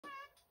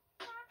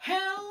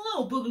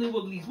Hello, Boogly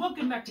Wooglies!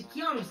 Welcome back to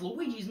Keanu's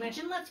Luigi's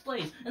Mansion Let's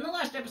Plays. In the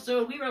last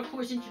episode, we were of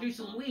course introduced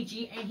to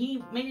Luigi, and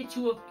he made it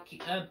to a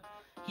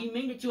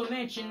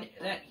mansion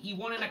that he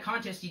won in a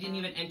contest he didn't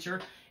even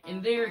enter.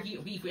 And there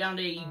he found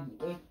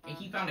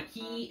a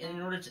key,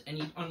 and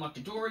he unlocked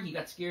a door. He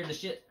got scared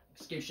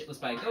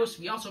shitless by a ghost.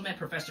 We also met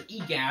Professor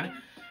Egad.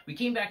 We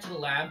came back to the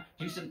lab,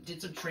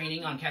 did some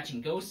training on catching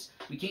ghosts.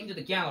 We came to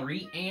the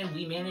gallery, and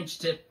we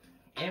managed to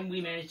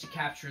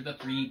capture the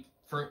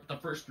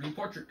first three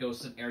portrait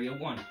ghosts of Area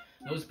 1.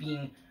 Those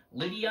being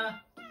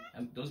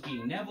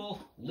Neville,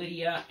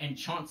 Lydia, and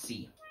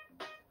Chauncey.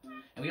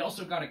 And we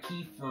also got a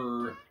key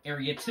for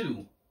Area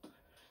 2.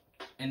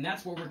 And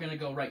that's where we're going to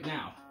go right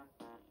now.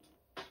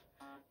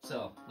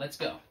 So, let's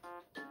go.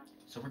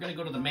 So we're going to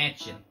go to the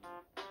mansion.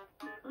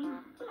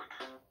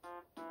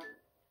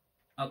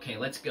 Okay,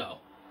 let's go.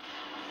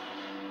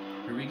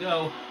 Here we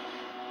go.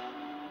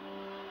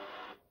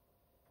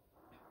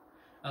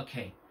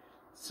 Okay.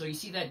 So you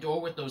see that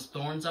door with those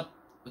thorns up,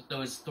 with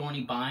those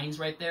thorny vines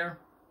right there?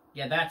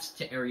 Yeah, that's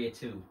to Area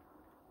 2.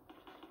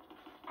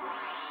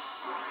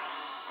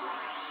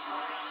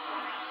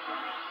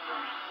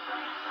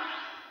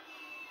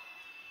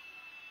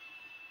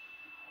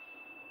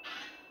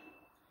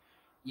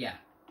 Yeah.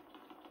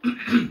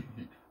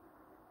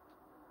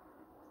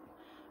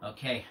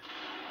 Okay.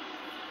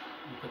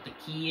 We put the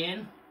key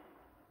in.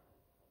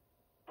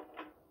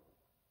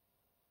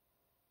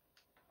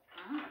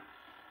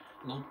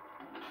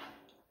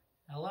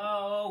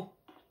 Hello?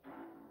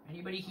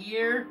 Anybody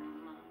here?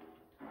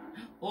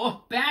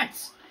 Oh,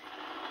 bats!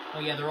 Oh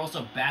yeah, there are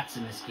also bats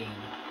in this game.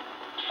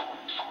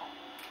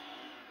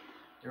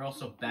 There are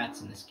also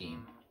bats in this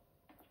game.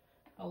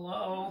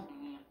 Hello?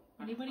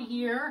 Anybody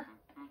here?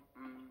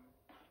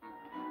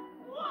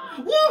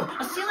 Woo!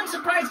 A ceiling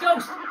surprise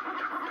ghost!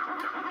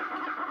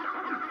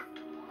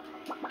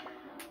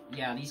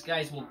 Yeah, these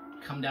guys will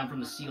come down from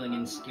the ceiling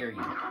and scare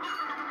you.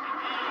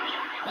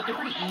 But they're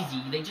pretty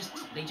easy. They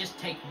just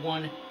take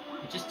one.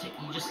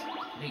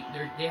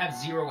 They have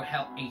 0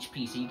 health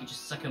HP, so you can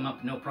just suck them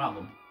up, no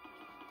problem.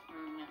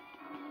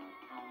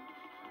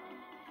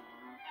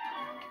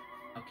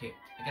 Okay,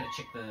 I gotta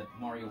check the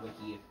Mario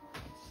Wiki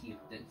to see if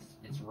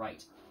it's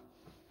right.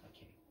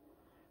 Okay.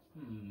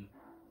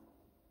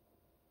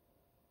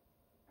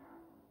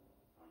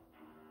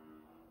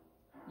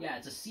 Yeah,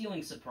 it's a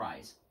ceiling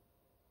surprise.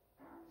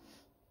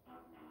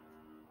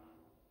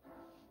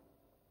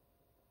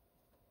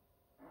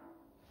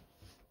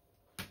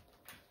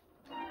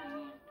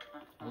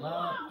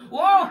 Hello?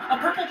 Whoa! A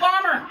purple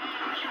bomber!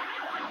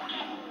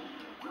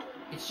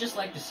 It's just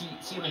like the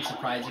ceiling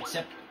surprise,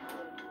 except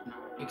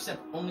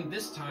only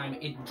this time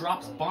it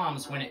drops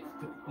bombs when it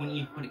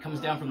comes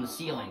down from the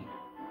ceiling.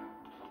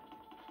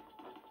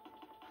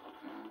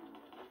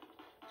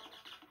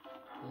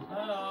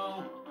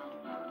 Hello?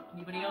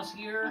 Anybody else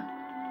here?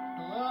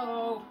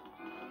 Hello?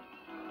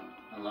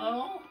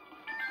 Hello?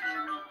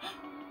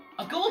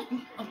 A gold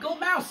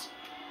mouse!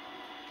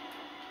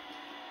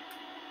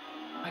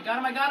 I got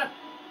him!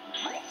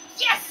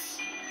 Yes!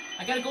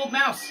 I got a gold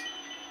mouse!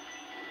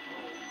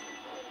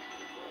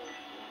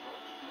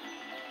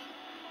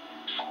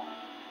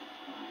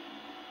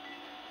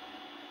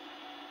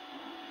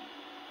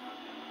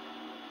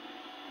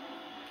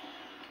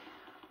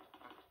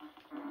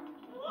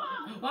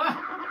 Ah!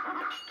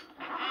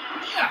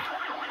 Yeah!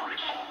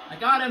 I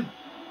got him!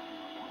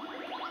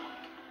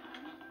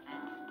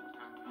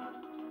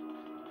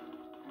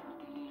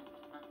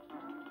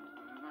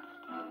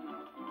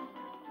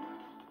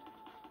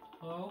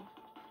 Oh.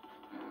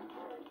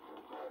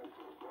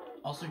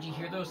 Also, do you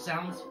hear those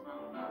sounds?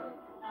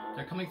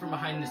 They're coming from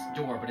behind this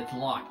door, but it's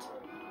locked.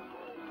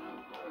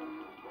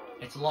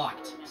 It's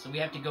locked, so we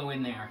have to go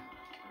in there.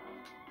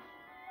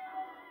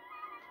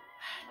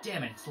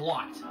 Damn it, it's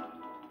locked.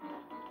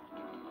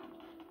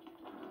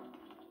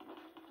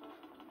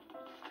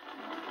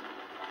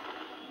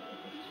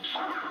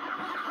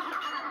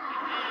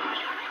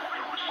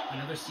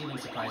 Another ceiling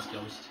surprise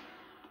ghost.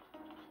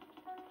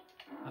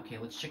 Okay,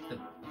 let's check the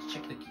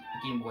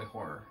Game Boy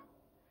Horror.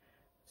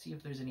 See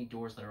if there's any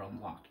doors that are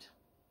unlocked.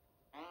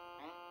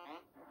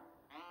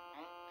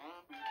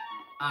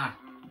 Ah,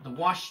 the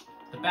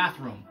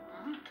bathroom.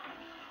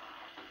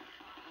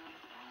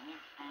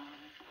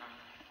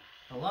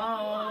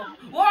 Hello?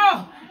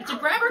 Whoa! It's a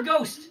grabber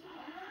ghost!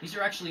 These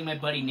are actually my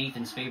buddy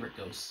Nathan's favorite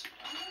ghosts.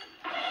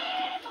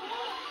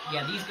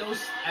 Yeah, these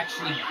ghosts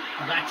actually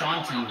latch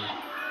onto you.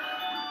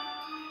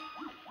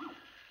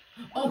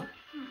 Oh!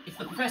 It's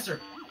the professor!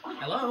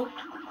 Hello?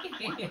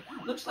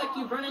 Looks like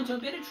you've run into a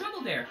bit of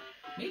trouble there.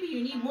 Maybe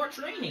you need more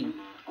training.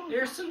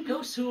 There are some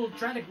ghosts who will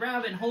try to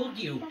grab and hold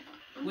you.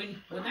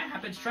 When that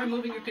happens, try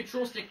moving your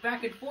control stick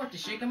back and forth to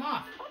shake them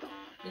off.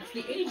 It's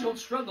the age-old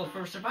struggle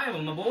for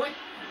survival, my boy.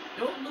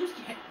 Don't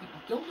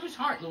lose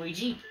heart,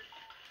 Luigi.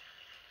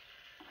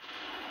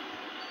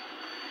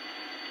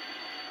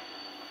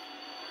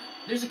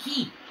 There's a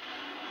key.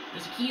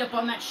 There's a key up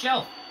on that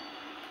shelf.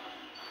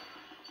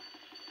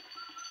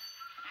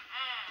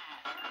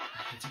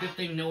 It's a good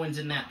thing no one's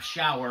in that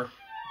shower.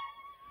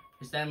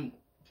 Because then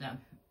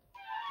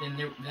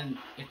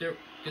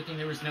good thing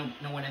there was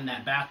no one in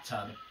that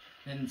bathtub.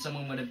 Then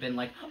someone would have been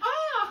like,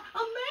 "Ah, a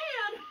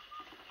man!"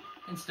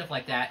 and stuff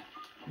like that.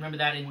 Remember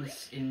that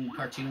in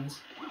cartoons?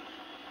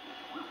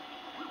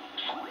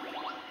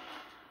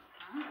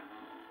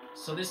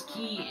 So this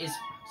key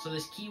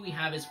we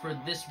have is for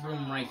this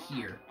room right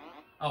here.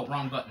 Oh,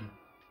 wrong button.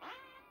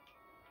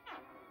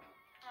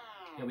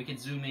 Yeah, we could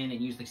zoom in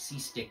and use the C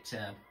stick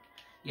to.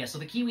 Yeah, so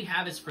the key we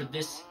have is for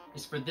this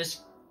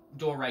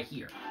door right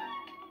here.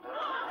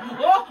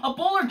 Oh, a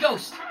bowler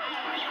ghost!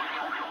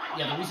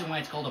 Yeah, the reason why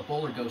it's called a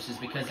bowler ghost is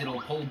because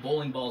it'll pull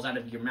bowling balls out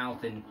of your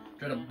mouth and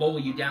try to bowl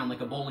you down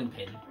like a bowling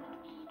pin.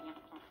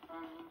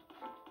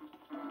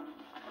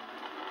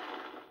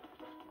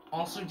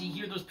 Also, do you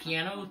hear those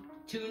piano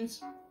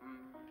tunes?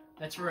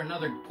 That's for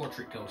another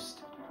portrait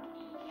ghost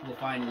we'll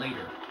find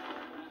later.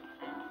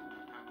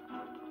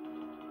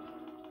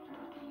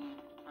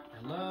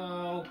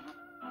 Hello?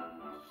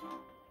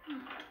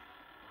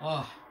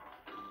 Oh.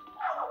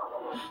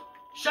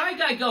 Shy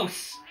Guy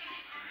ghosts!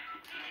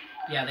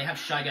 Yeah, they have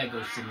Shy Guy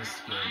ghosts in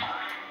this game.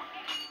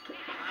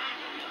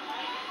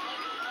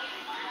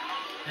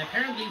 And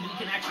apparently we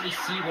can actually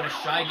see what a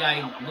Shy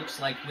Guy looks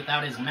like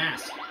without his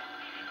mask.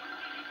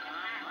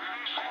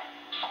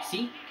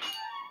 See?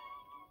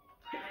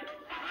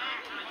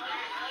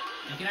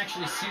 You can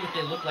actually see what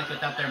they look like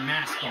without their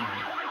mask on.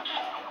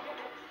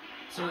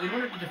 So in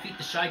order to defeat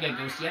the Shy Guy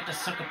ghost, you have to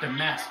suck up their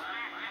mask.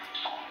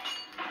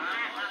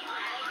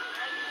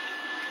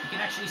 You can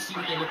actually see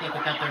what they look like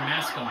without their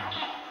mask on.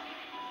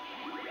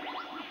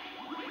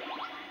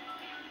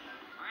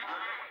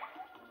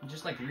 And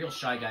just like real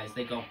Shy Guys,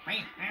 they go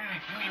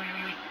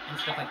and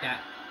stuff like that.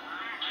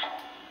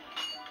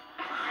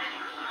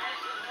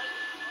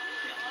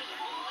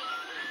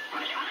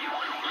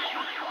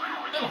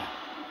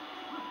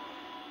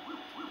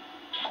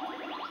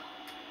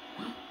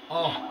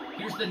 Oh,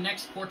 here's the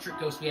next portrait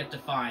ghost we have to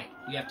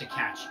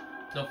catch.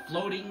 The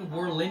floating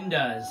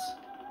Whirlindas.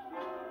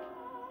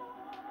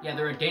 Yeah,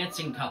 they're a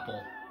dancing couple.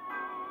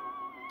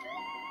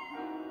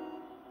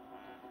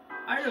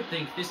 I don't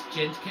think this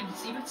gent can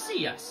even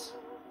see us.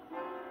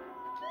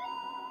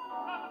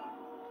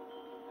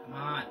 Come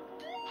on.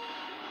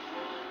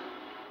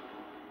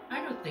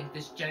 I don't think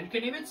this gent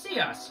can even see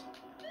us.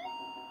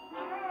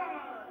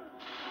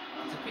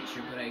 It's a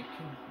picture, but I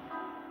can...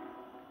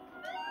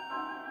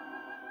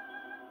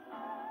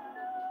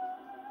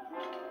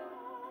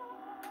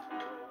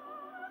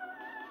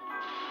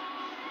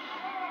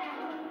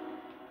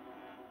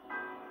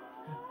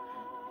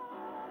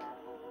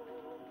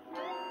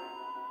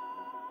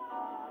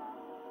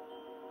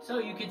 So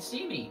you can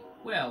see me.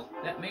 Well,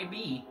 that may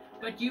be,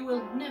 but you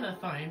will never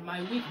find my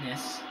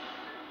weakness.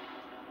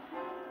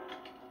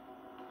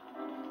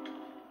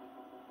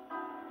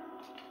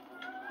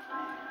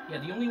 Yeah,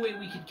 the only way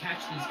we could catch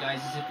these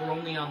guys is if we're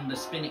only on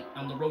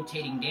the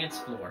rotating dance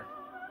floor.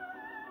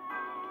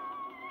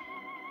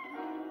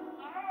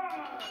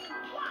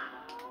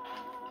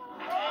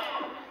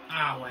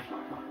 Ow, I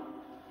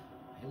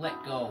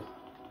let go.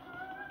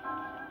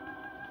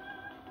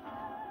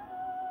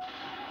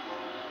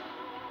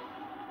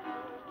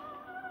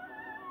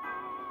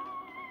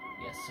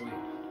 Yes, so we...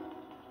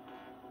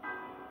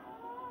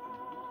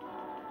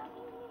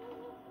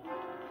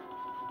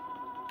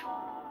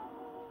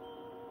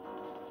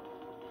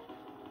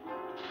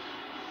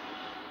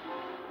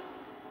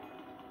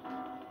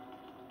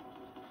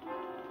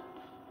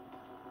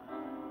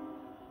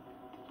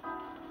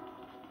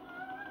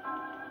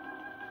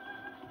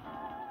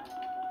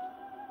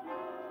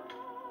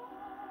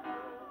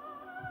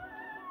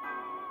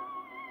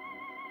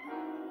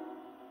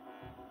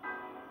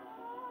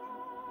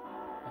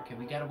 Okay,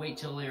 we gotta wait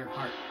till their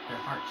heart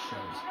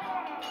shows.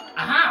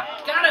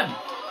 Aha! Got him!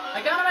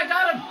 I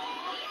got him!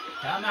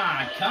 Come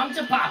on, come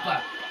to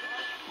Papa!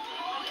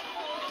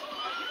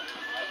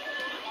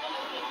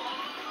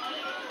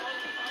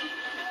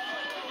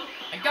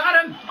 I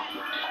got him!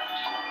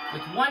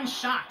 With one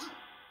shot.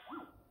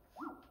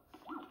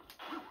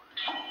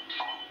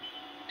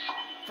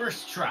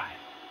 First try.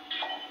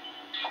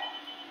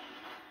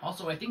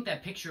 Also, I think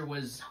that picture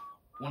was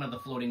one of the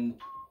floating...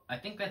 I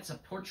think that's a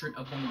portrait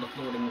of one of the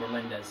floating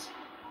Whirlindas.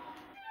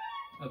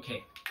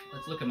 Okay,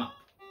 let's look them up.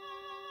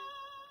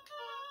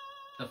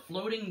 The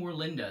floating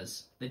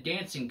Whirlindas, the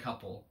dancing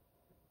couple,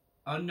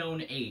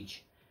 unknown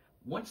age.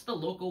 Once the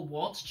local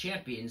waltz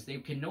champions, they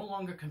can no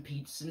longer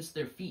compete since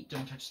their feet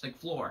don't touch the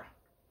floor.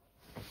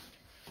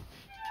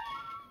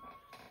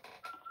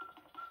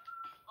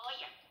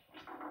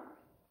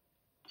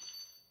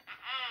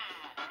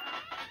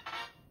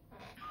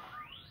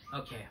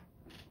 Okay.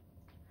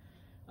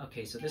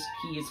 Okay, so this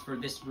key is for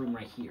this room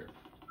right here.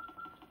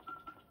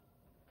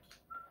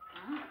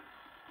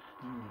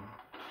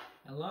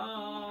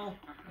 Hello?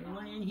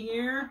 Anyone in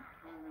here?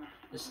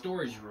 The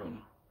storage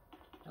room.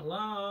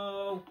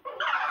 Hello?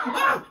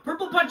 Ah!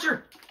 Purple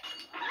puncher!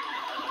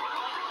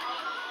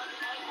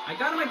 I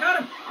got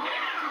him!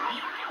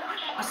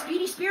 A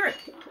speedy spirit!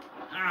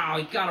 Oh,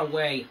 he got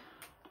away.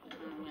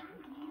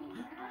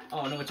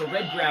 Oh no, it's a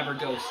red grabber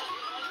ghost.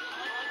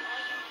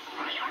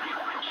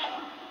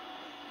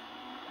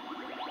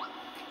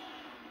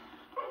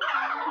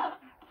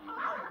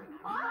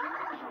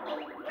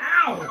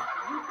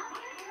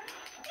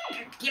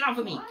 get off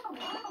of me!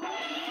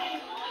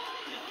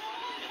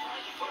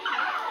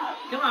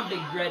 Come on, Big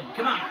Red,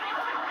 come on!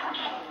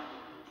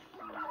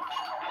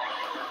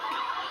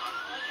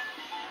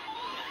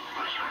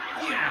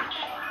 Yeah!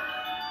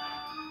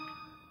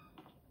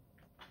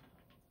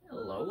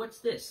 Hello, what's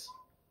this?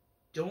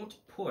 Don't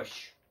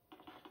push.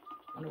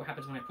 I wonder what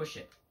happens when I push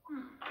it.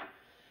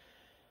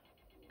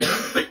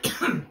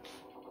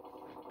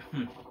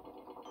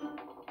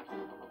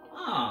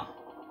 Ah,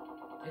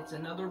 it's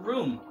another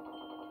room.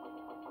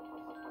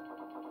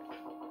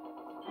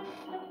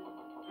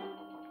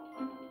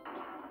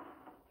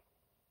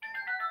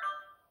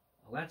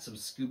 Well, that's some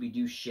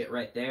Scooby-Doo shit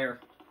right there.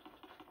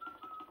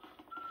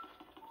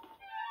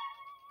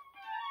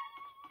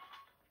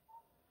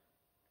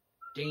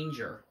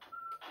 Danger.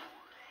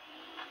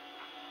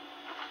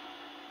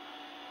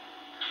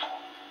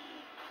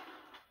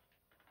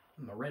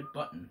 A red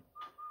button.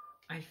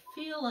 I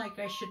feel like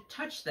I should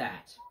touch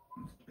that.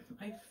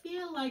 I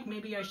feel like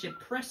maybe I should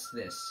press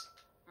this.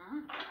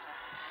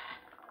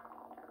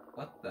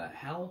 What the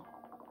hell?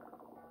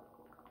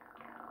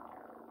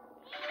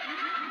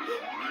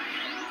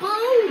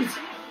 Booze!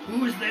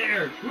 Who's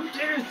there? Who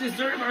dares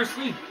disturb our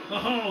sleep?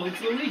 Oh, it's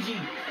Luigi.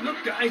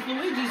 Look, guys,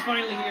 Luigi's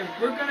finally here.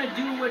 We're gonna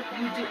do what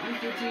you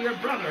did to your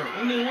brother,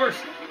 only worse.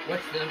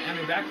 What's the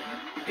enemy back?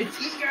 It's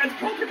Egad's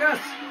polka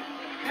dots!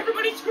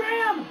 Everybody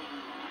scram!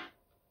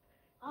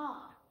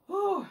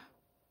 Oh.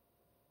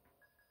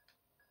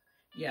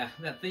 Yeah,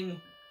 that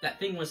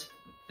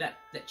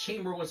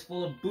chamber was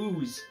full of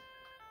booze.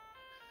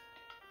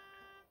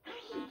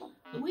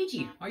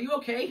 Luigi, are you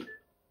okay?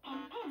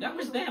 That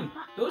was them.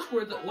 Those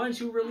were the ones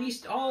who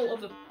released all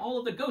of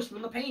the ghosts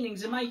from the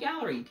paintings in my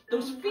gallery.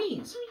 Those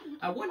fiends.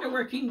 I wonder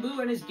where King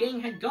Boo and his gang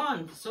had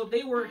gone. So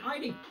they were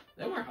hiding.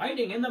 They were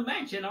hiding in the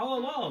mansion all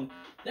along.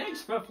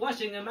 Thanks for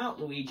flushing them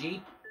out,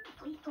 Luigi.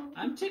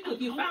 I'm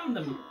tickled you found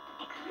them.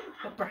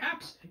 But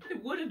perhaps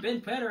it would have been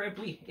better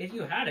if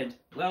you hadn't.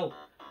 Well,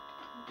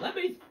 let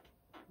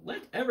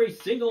every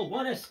single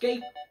one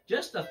escape.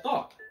 Just a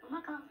thought.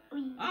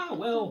 Ah,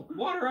 well,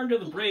 water under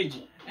the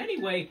bridge.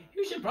 Anyway,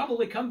 you should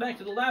probably come back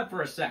to the lab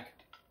for a sec.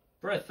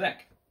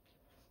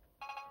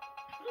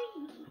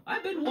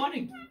 I've been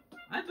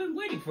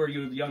waiting for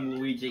you, young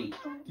Luigi.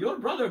 Your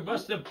brother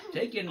must have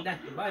taken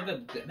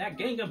that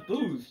gang of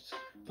booze,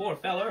 poor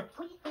feller.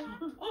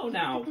 Oh,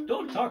 now,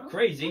 don't talk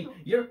crazy.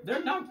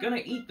 They're not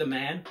gonna eat the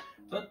man.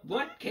 But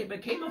what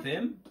became of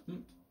him?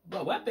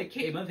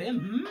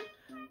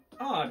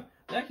 Odd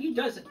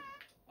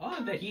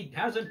that he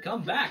hasn't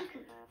come back.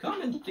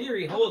 Common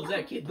theory holds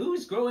that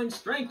boos grow in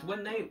strength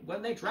when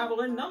they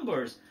travel in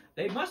numbers.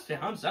 They must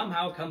have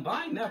somehow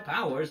combined their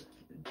powers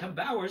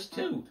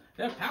too.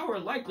 Their power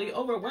likely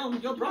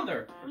overwhelmed your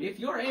brother. If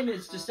your aim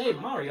is to save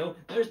Mario,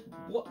 there's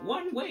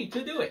one way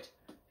to do it.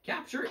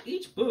 Capture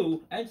each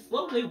boo and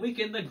slowly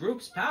weaken the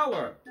group's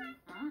power.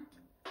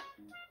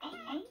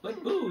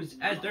 But boos,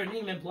 as their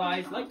name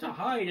implies, like to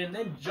hide and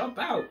then jump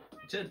out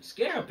to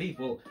scare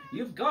people.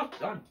 You've got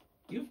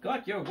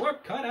your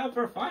work cut out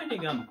for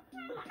finding them.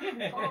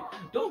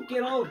 Don't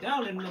get all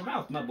down in the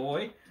mouth, my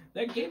boy.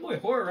 That Game Boy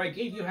Horror I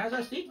gave you has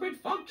a secret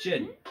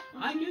function.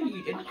 I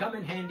knew it'd come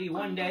in handy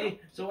one day,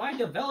 so I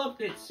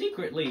developed it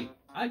secretly.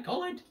 I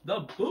call it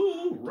the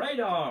Boo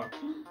Radar.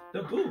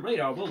 The Boo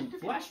Radar will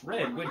flash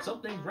red when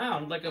something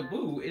brown like a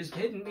boo is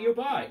hidden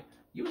nearby.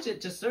 Use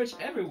it to search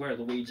everywhere,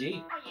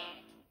 Luigi.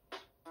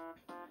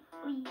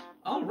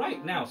 All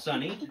right now,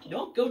 Sonny.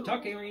 Don't go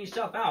tucking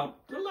yourself out.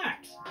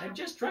 Relax. I'm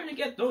just trying to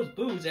get those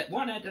boos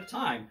one at a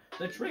time.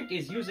 The trick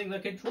is using the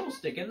control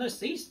stick and the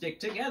C stick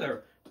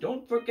together.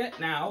 Don't forget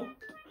now.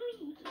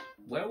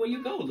 Where will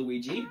you go,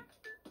 Luigi?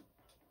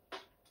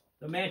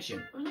 The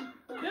mansion.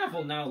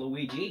 Careful now,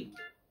 Luigi.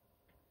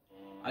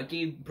 I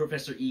gave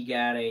Professor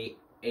Egad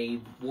a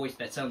voice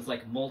that sounds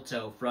like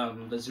Molto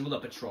from the Zula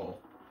Patrol.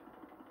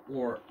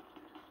 Or,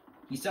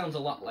 he sounds a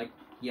lot like,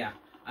 yeah.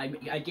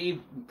 I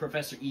gave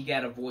Professor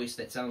Egad a voice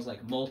that sounds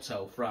like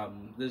Molto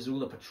from the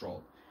Zula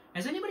Patrol.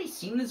 Has anybody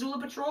seen the Zula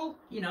Patrol?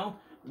 You know,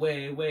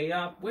 way, way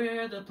up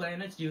where the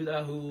planets do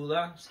the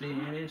hula.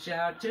 Spin and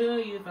shout till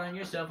you find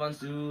yourself on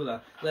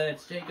Zula.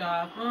 Let's take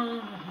off.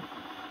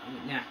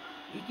 Nah,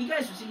 if you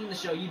guys have seen the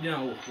show, you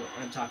know what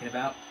I'm talking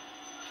about.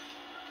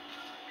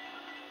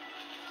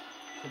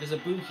 So there's a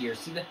boo here.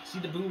 See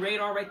the boo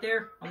radar right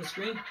there on the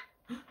screen?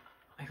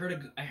 I heard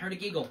a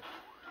giggle.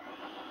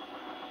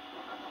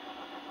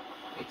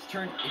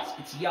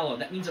 It's yellow.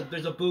 That means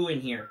there's a boo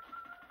in here.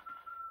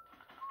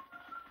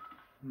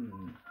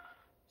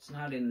 It's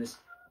not in this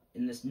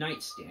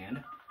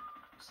nightstand.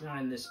 It's not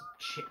in this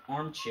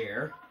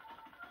armchair.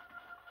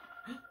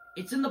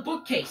 It's in the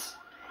bookcase.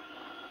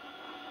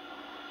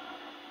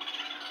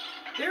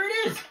 There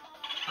it is.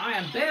 I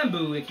am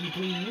Bamboo, if you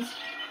please.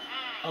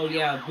 Oh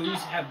yeah, boos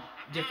have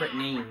different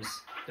names.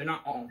 They're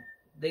not all.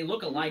 They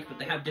look alike, but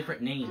they have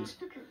different names.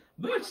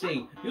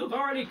 Bootsy, you've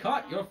already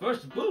caught your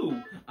first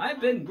boo. I've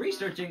been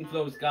researching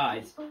those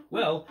guys.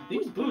 Well,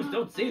 these boos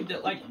don't seem to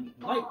like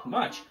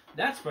much,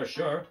 that's for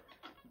sure.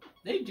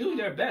 They do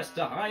their best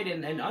to hide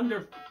in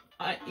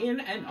in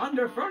and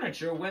under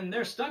furniture when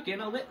they're stuck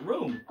in a lit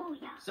room.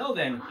 So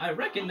then, I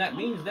reckon that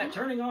means that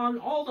turning on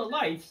all the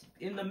lights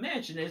in the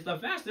mansion is the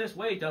fastest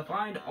way to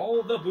find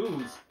all the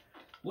boos.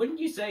 Wouldn't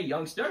you say,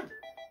 youngster?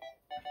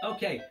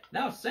 Okay,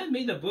 now send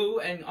me the boo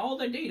and all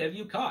the data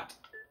you caught.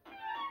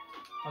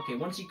 Okay,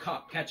 once you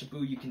catch a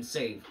boo, you can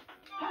save.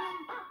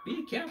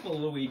 Be careful,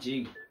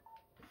 Luigi.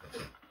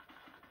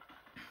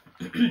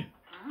 Okay,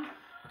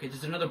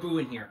 there's another boo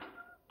in here.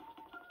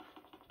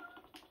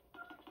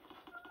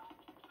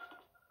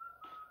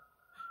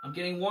 I'm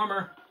getting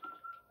warmer.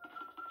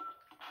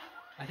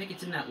 I think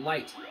it's in that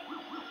light.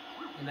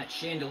 In that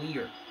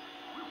chandelier.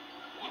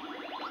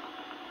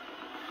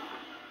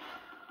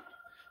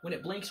 When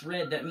it blinks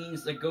red, that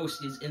means the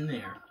ghost is in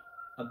there.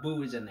 A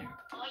boo is in there.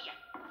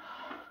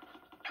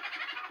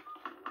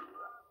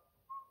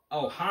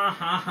 Oh, ha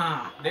ha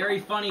ha. Very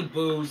funny,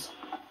 boos.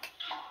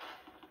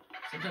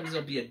 Sometimes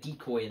there'll be a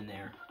decoy in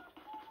there.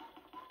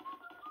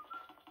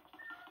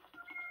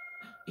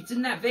 It's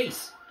in that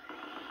vase.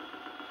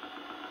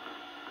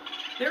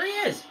 There he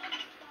is.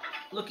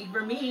 Looking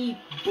for me,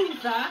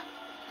 Bootha.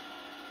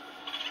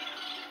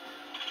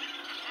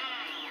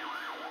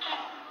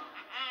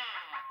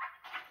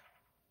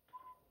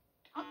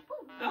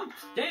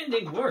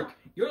 Outstanding work.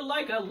 You're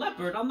like a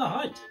leopard on the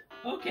hunt.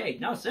 Okay,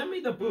 now send me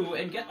the boo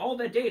and get all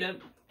the data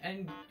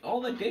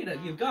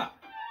you've got.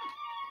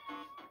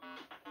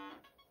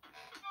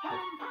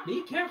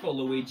 Be careful,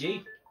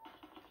 Luigi.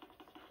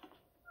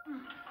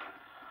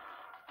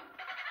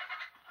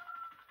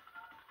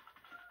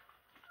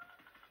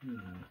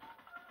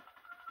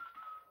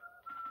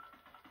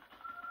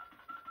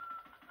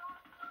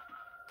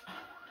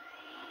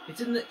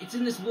 It's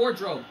in this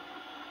wardrobe.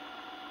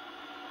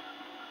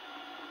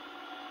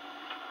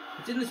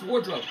 It's in this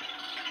wardrobe.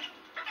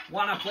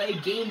 Wanna play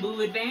Game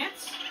Boo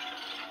Advance?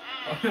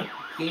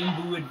 Game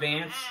Boo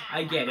Advance.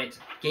 I get it.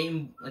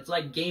 It's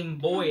like Game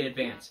Boy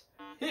Advance.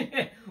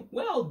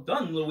 Well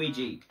done,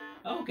 Luigi.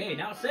 Okay,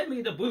 now send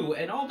me the boo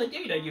and all the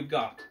data you've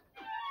got.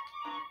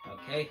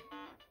 Okay.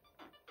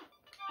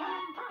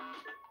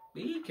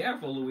 Be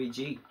careful,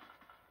 Luigi.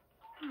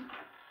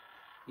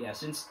 Yeah,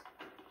 since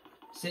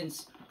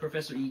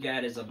Professor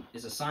Egad is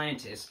a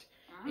scientist,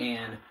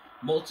 and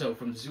Molto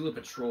from Zula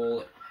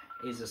Patrol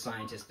is a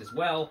scientist as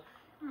well,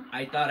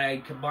 I thought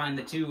I'd combine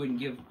the two and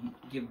give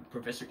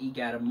Professor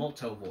Egad a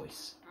Molto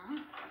voice.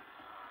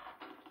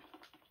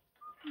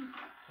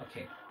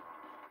 Okay.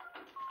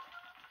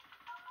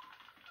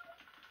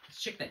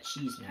 Let's check that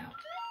cheese now.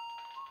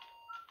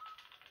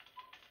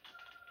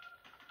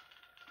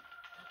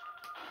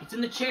 It's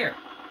in the chair.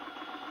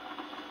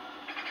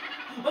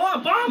 Oh, a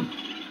bomb!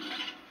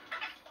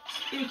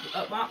 Speak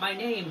about my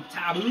name,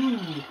 Taboo.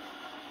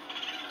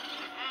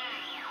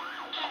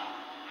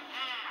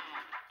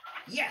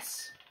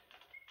 Yes!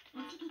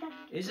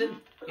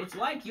 It's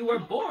like you were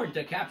born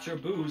to capture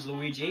boos,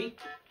 Luigi.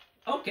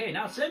 Okay,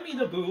 now send me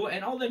the boo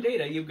and all the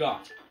data you've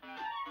got.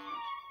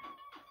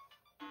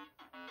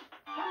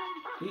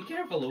 Be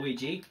careful,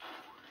 Luigi.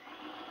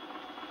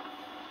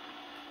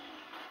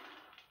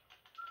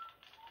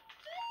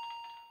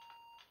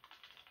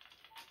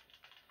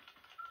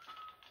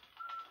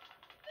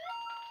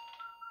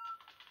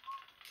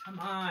 Come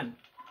on.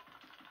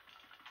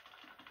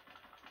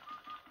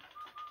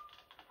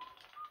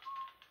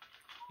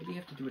 Maybe you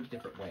have to do it a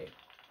different way.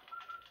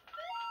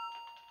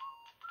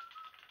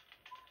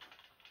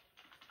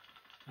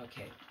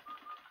 Okay.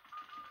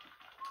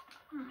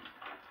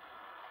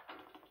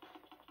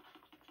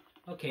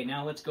 Okay,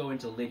 now let's go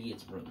into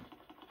Lydia's room.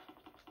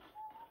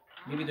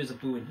 Maybe there's a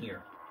boo in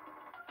here.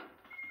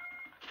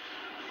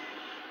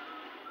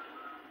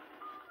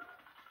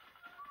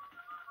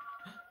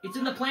 It's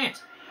in the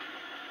plant!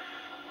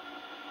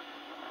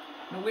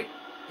 No, wait.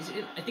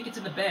 I think it's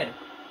in the bed.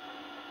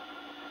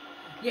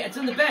 Yeah, it's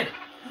in the bed!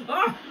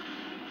 Oh!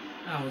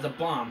 Oh, it was a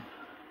bomb.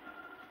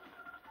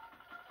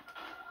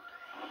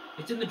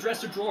 It's in the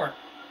dresser drawer.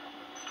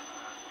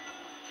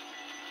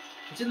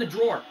 It's in the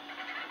drawer.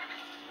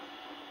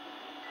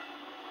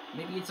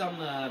 Maybe it's on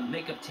the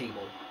makeup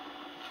table.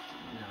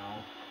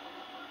 No.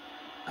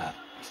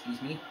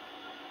 Excuse me.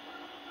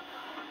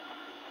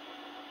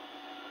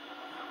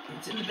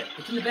 It's in the bed.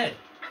 It's in the bed.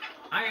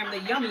 I am the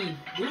yummy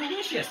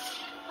boolicious.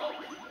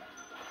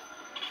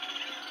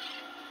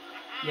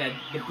 Yeah,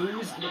 the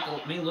boos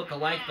may look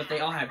alike, but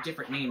they all have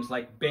different names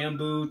like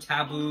Bamboo,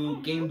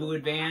 Taboo, Game Boo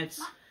Advance,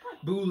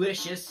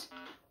 Boolicious.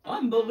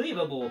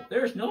 Unbelievable!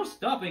 There's no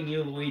stopping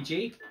you,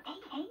 Luigi.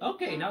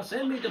 Okay, now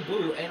send me the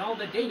boo and all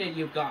the data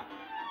you've got.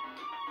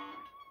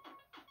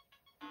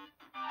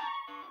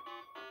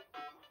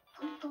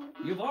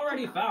 You've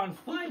already found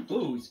 5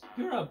 boos.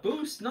 You're a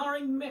boo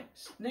snaring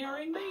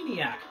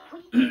maniac.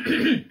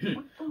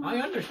 I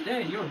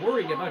understand you're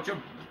worried about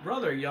your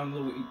brother,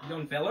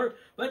 young feller,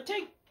 but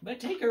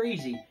take her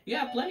easy. You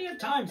have plenty of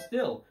time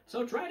still,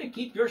 so try to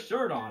keep your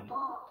shirt on.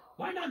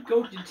 Why not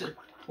go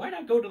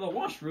to the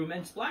washroom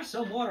and splash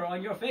some water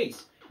on your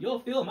face? You'll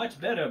feel much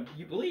better.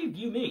 Believe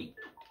you me.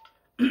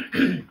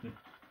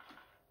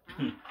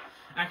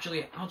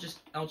 Actually, I'll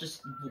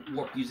just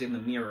warp using the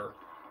mirror.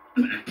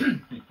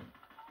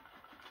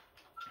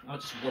 I'll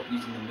just warp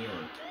using the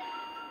mirror.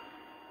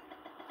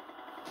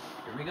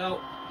 Here we go.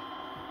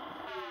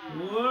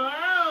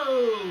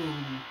 Whoa!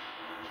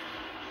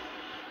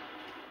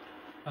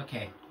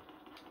 Okay.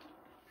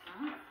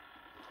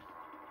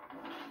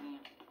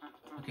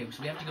 Okay,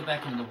 so we have to go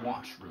back in the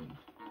washroom.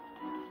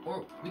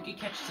 Or we could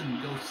catch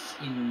some ghosts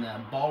in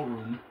the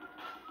ballroom.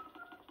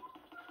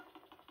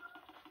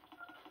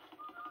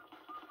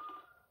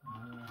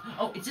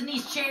 Oh, it's in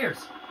these chairs!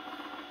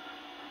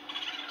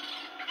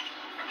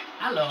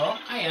 Hello,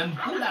 I am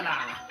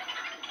Boo-La-La.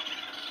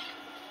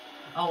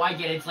 Oh, I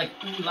get it. It's like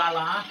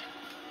ooh-la-la.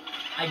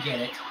 I get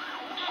it.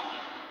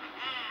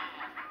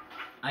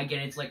 I get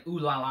it. It's like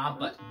ooh-la-la,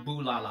 but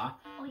boo-la-la.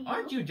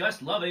 Aren't you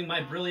just loving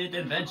my brilliant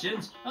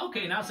inventions?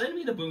 Okay, now send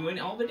me the boo and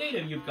all the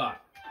data you've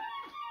got.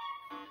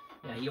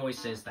 Yeah, he always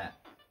says that.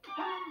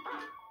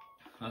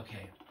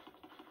 Okay.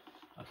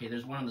 Okay,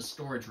 there's one in the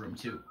storage room,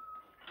 too.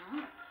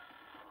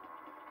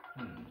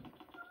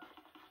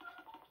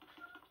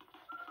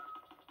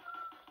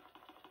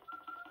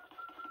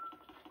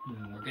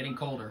 We're getting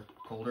colder.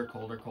 Colder,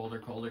 colder, colder,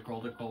 colder,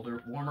 colder,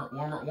 colder. Warmer,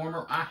 warmer,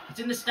 warmer. Ah, it's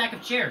in the stack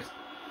of chairs.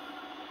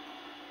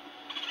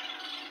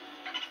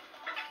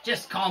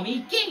 Just call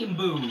me Game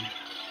Boo.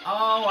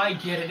 Oh, I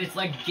get it. It's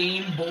like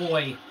Game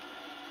Boy.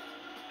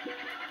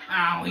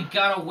 Ow, he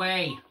got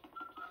away.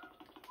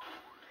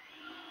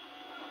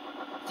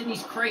 It's in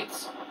these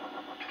crates.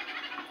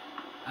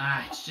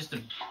 Ah, it's just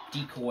a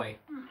decoy.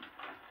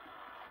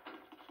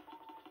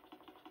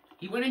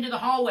 He went into the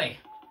hallway.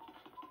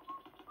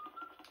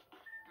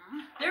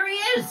 There he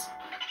is!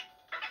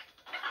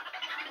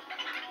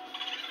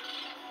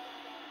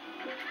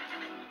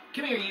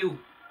 Come here, you.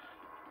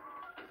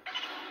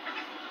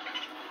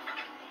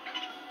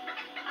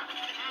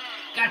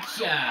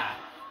 Gotcha!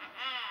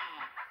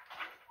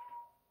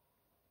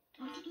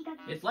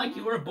 It's like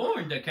you were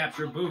born to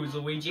capture boos,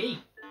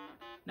 Luigi.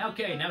 Now,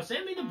 okay, now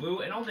send me the boo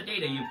and all the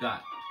data you've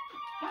got.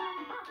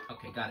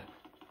 Okay, got it.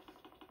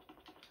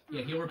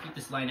 Yeah, he'll repeat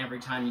this line every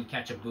time you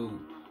catch a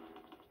boo.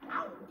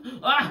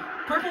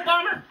 Ah! Purple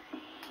bomber!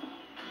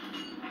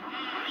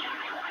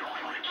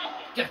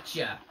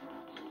 Gotcha!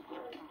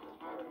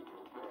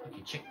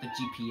 Okay, check the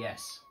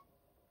GPS.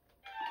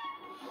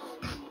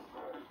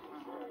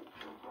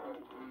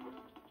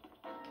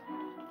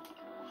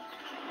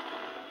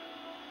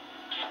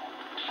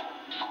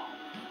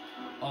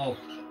 Oh,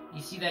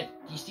 you see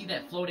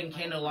that floating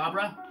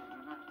candelabra?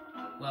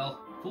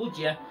 Well, fooled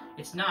ya.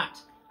 It's not.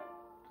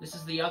 This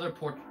is the other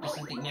this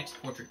is the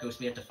next portrait ghost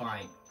we have to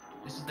find.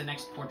 This is the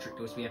next portrait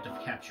ghost we have to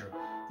capture.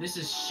 This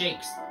is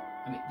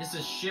this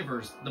is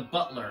Shivers, the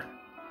butler.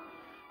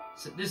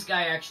 So this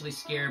guy actually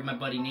scared my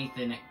buddy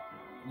Nathan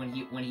when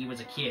he was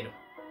a kid.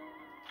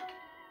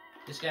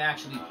 This guy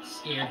actually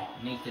scared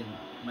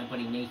my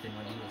buddy Nathan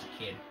when he was a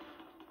kid.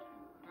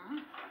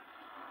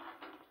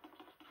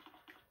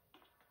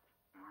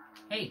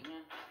 Hey,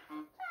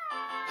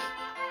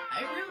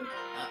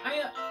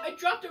 I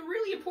dropped a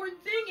really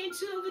important thing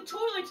into the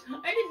toilet.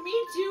 I didn't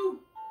mean to.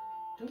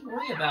 Don't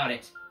worry about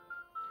it.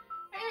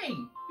 Hey,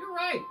 you're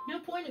right. No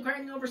point in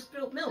crying over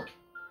spilt milk.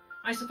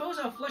 I suppose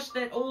I'll flush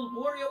that old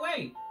worry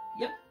away.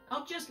 Yep,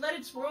 I'll just let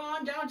it swirl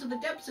on down to the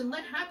depths and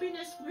let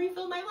happiness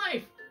refill my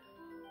life.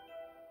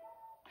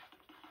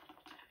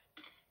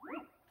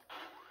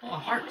 Oh, a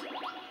heart.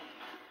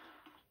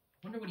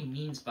 Wonder what he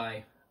means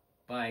by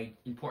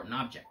important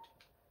object.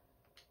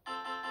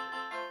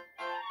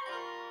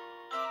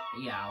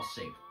 Yeah, I'll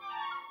save.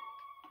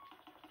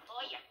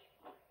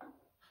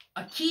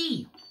 A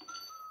key!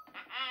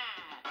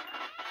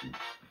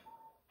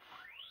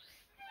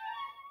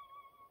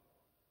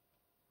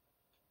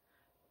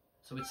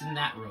 So it's in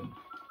that room.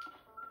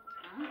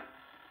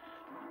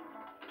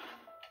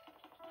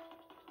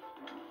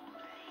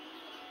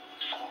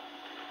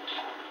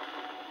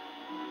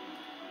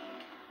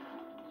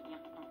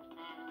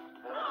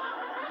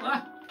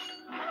 Ah!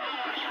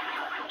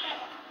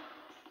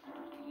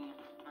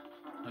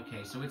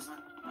 Okay, so it's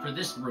for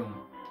this room.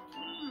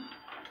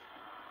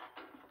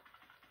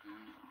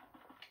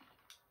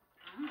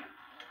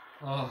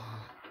 Oh,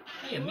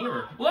 hey, a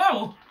mirror.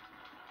 Whoa!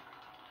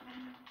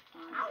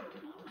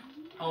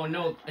 Oh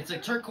no, it's a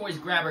turquoise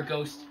grabber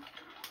ghost.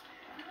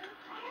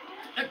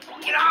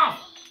 Get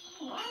off!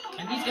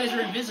 And these guys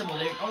are invisible.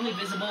 They're only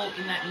visible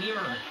in that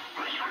mirror.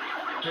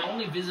 They're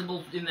only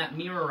visible in that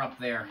mirror up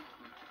there.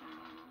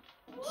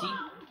 See?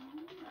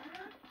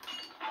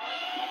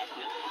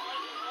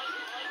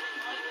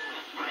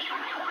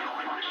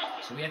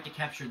 So we have to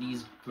capture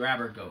these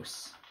grabber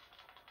ghosts.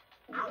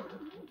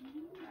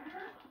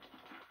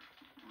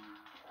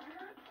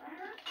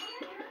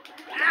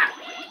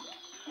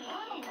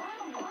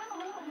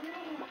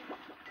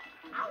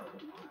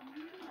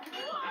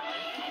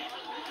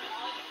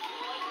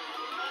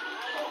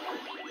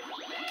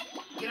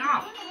 Get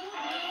off!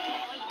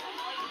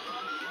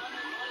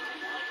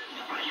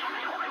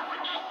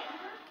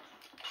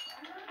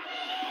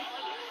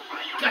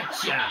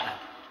 Gotcha!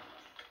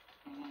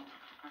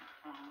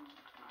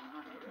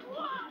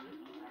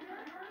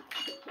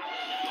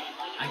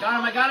 I got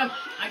him, I got him,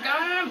 I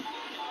got him!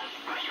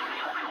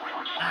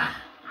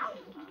 Ah.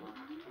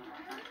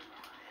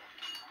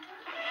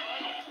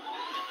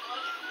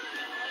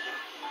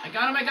 I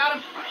got him, I got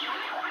him!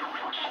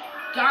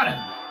 Got him!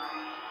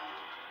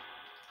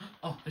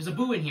 Oh, there's a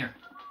boo in here.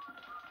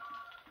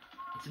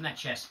 It's in that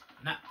chest.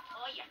 Not.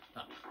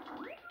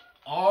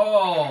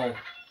 Oh!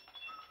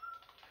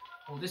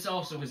 Oh, this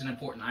also is an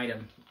important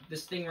item.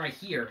 This thing right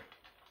here.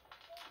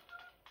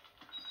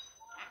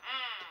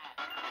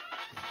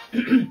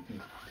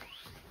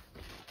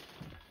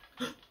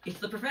 It's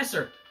the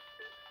professor.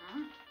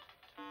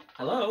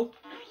 Hello?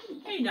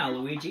 Hey now,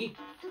 Luigi.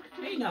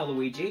 Hey now,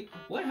 Luigi.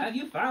 What have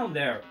you found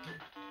there?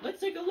 Let's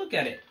take a look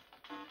at it.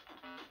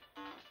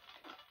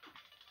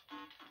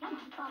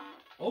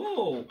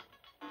 Oh!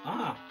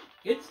 Ah,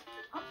 it's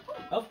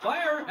a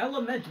fire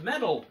element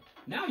medal.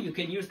 Now you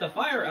can use the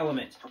fire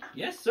element.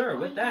 Yes, sir.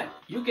 With that,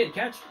 you can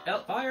catch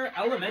fire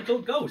elemental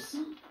ghosts.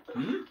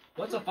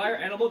 What's a fire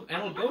animal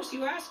ghost,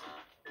 you ask?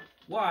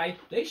 Why,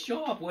 they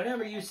show up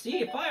whenever you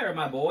see fire,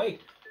 my boy.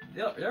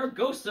 They're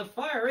ghosts of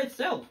fire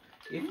itself.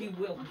 If you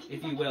will.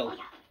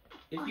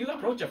 If you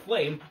approach a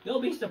flame, they'll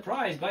be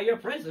surprised by your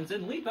presence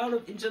and leap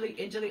out into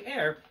the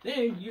air.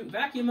 Then you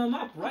vacuum them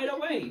up right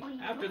away.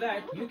 After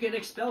that, you can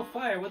expel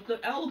fire with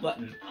the L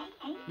button.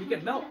 You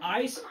can melt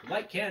ice,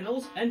 light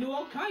candles, and do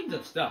all kinds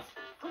of stuff.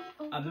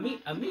 A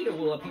meter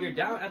will appear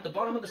down at the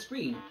bottom of the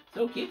screen,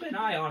 so keep an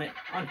eye on it,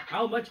 on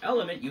how much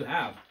element you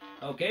have.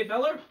 Okay,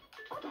 feller?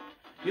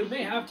 You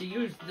may have to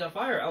use the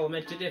fire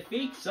element to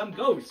defeat some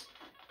ghosts.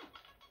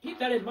 Keep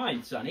that in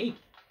mind, Sonny.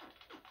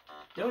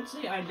 Don't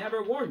say I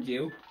never warned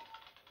you.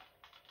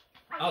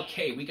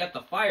 Okay, we got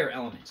the fire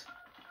element.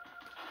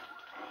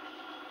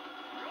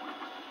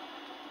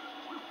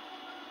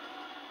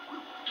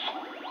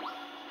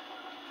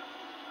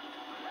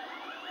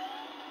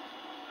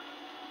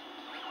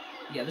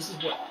 Yeah, this is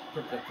what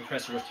the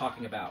professor was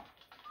talking about.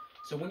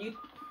 So when you...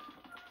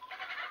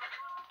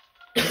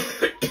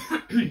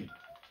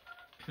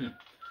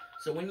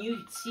 So when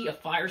you see a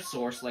fire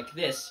source like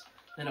this,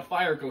 then a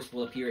fire ghost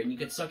will appear, and you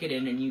can suck it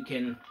in, and you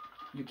can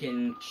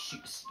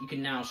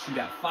now shoot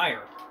out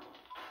fire.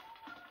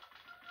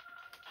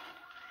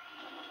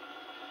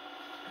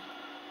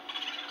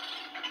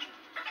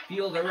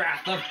 Feel the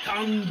wrath of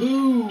Kung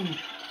Fu.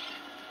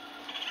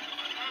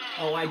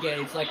 Oh, I get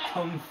it. It's like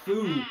Kung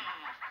Fu.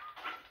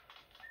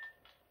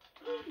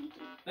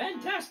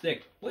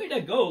 Fantastic! Way to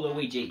go,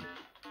 Luigi.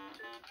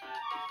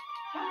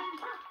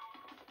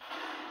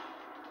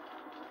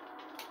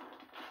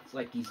 It's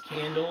like these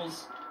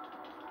candles.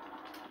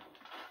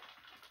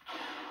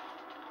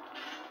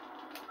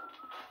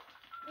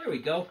 There we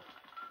go.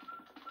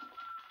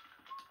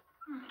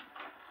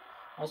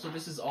 Also,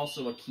 this is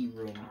also a key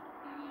room.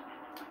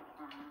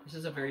 This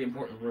is a very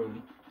important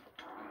room.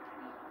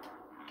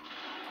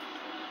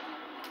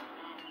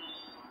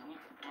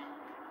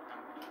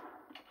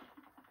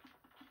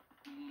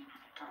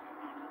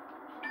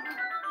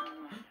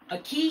 A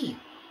key!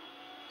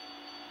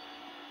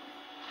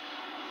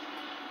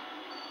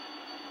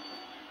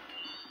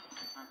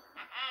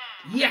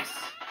 Yes!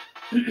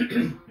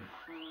 There's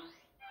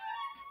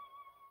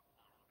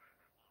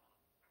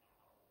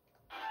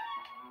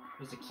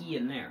a key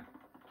in there.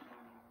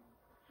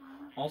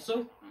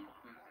 Also,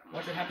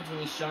 watch what happens when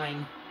we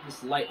shine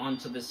this light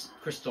onto this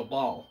crystal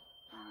ball.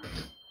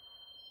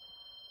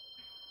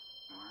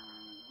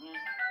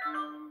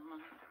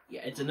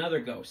 Yeah, it's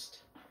another ghost.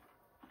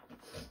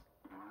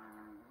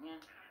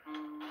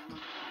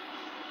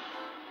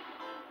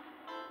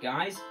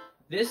 Guys,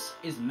 this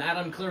is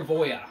Madame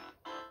Clairvoyant.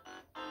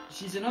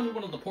 She's another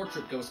one of the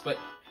portrait ghosts, but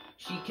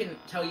she can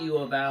tell you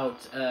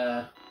about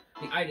the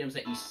items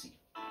that you see,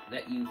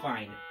 that you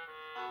find.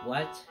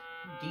 What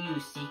do you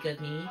seek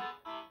of me?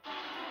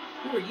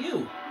 Who are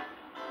you?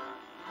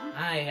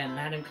 I am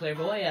Madame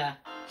Clairvoyant,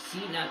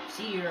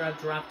 seer of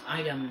dropped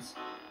items,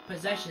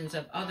 possessions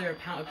of other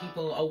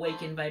people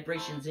awaken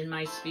vibrations in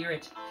my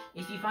spirit.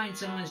 If you find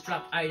someone's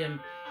dropped item,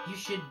 you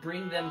should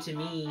bring them to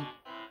me.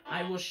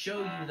 I will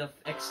show you the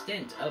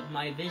extent of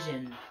my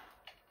vision.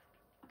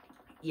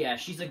 Yeah,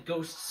 she's a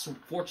ghost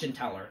fortune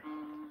teller.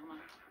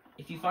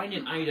 If you find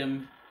an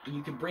item,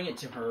 you can bring it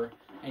to her,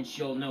 and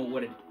she'll know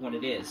what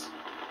it is.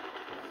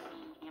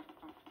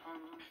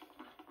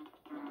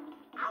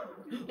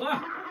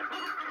 Ah!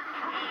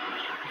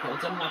 Okay,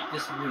 let's unlock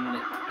this room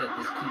that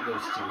this key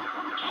goes to.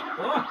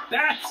 Oh,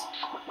 bats!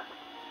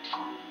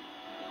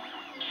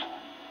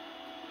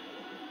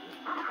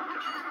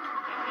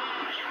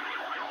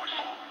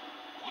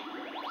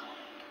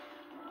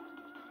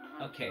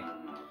 Okay,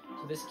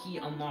 so this key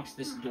unlocks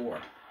this door.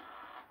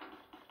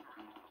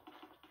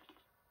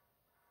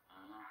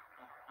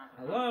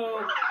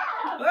 Hello?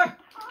 Ah!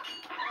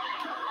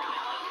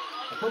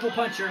 A purple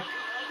puncher.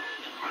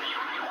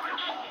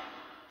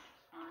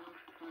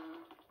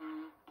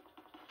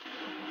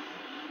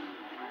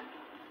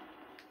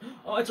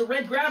 Oh, it's a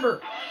red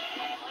grabber.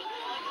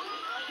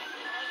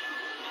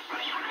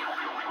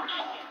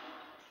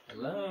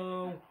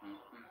 Hello?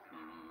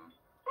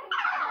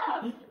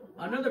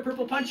 Another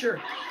purple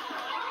puncher.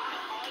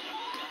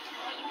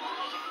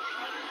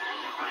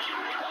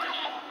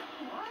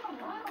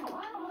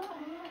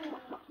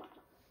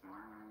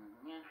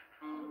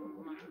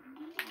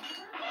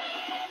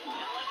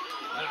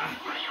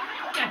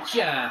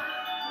 Gotcha!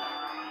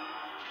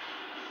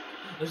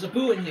 There's a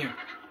boo in here.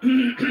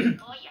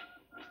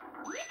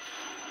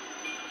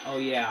 Oh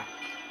yeah.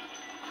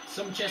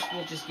 Some chests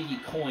will just give you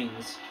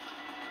coins.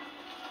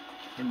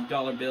 And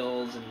dollar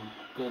bills and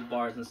gold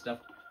bars and stuff.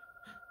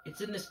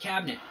 It's in this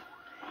cabinet.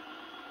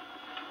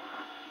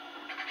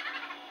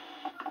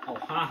 Oh,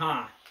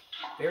 haha.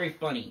 Very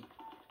funny.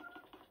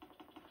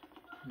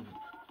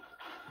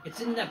 It's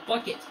in that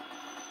bucket.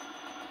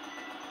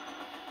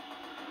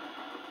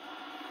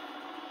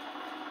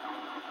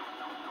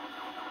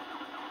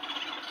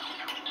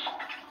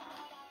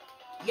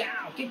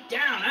 Yeah, get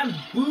down. I'm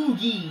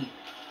Boogie.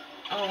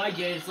 Oh, I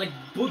get it. It's like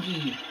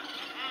Boogie.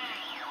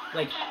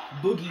 Like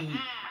Boogie.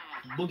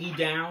 Boogie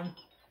down.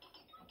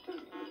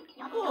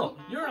 Oh,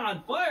 you're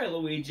on fire,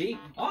 Luigi.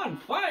 On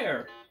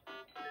fire.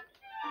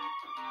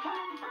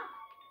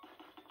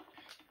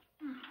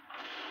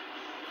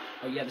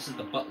 Oh yeah, this is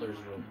the butler's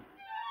room.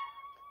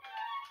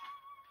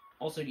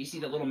 Also, do you see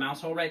that little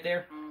mouse hole right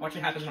there? Watch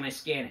what happens when I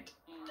scan it.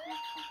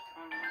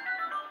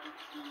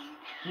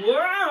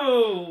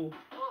 Whoa!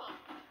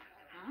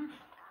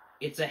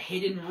 It's a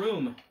hidden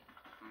room.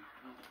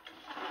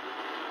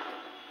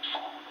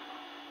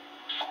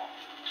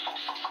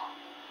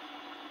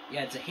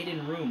 Yeah, it's a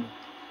hidden room.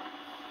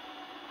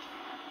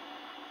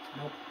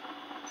 Nope.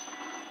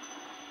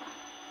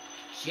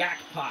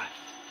 Jackpot.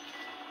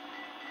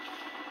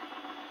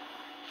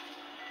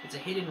 It's a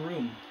hidden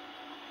room.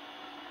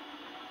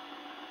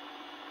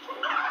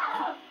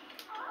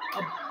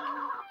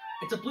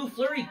 It's a blue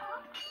flurry.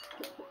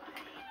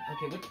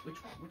 Okay,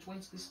 which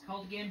one's this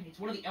called again? It's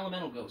one of the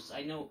elemental ghosts.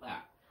 I know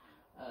that.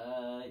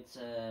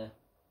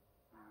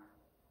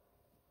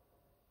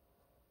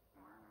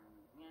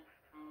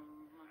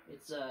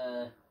 It's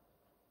a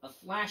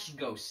flash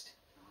ghost.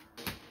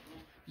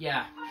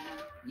 Yeah,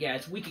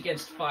 it's weak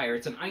against fire.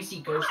 It's an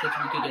icy ghost that's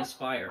weak against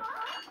fire.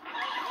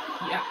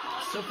 Yeah.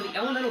 So for the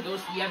elemental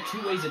ghost, we have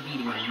two ways of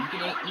beating them. You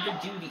can either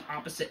do the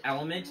opposite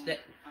element that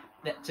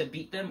to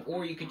beat them,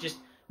 or you could just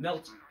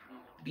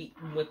beat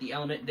them with the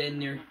element. Then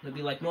they'll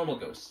be like normal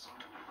ghosts.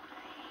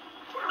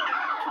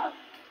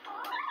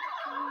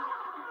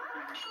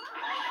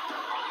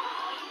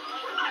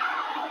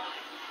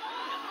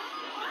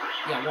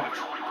 Yeah, watch.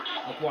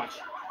 Like, watch.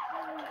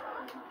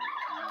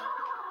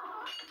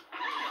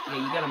 Yeah,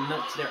 you gotta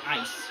melt their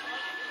ice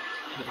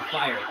with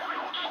fire.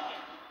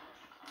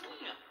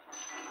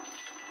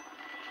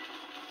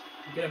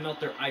 You gotta melt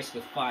their ice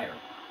with fire.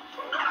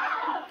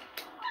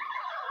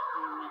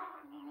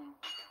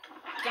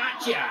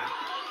 Gotcha!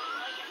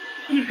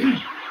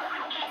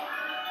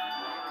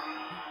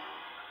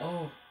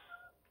 Oh.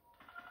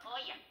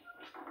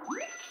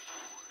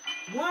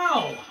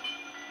 Wow!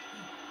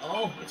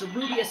 Oh, it's a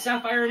ruby, a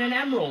sapphire, and an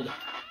emerald.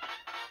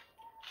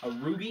 A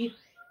ruby,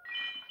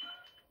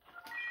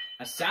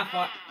 a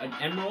sapphire, an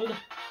emerald,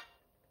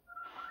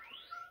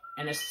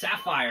 and a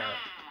sapphire.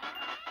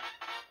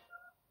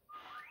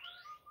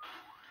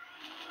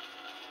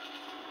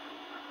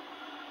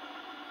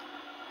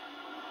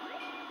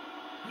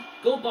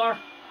 Gold bar.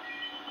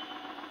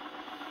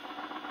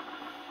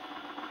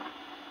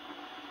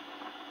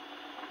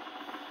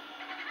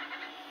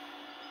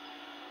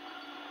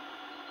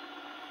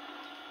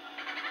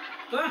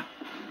 Ah.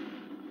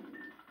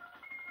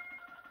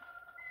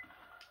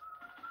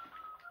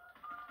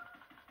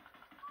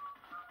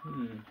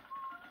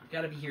 It's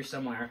gotta be here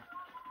somewhere.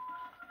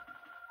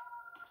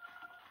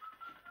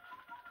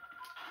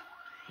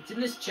 It's in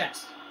this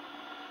chest.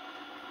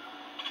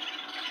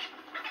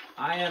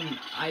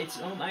 It's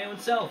my own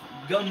self.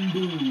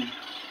 Gumbo.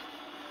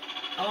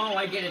 Oh,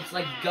 I get it. It's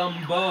like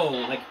gumbo,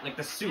 like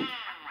the soup.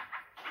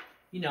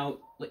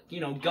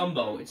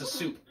 Gumbo. It's a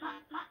soup.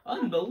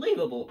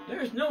 Unbelievable.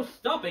 There's no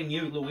stopping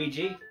you,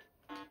 Luigi.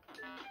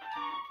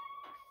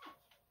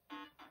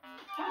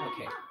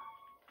 Okay.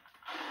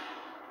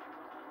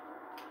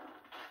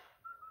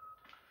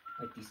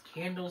 Like these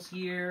candles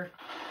here.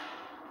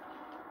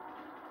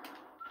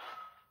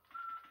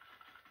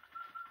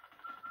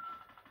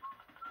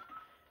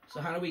 So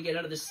how do we get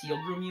out of the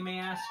sealed room, you may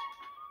ask?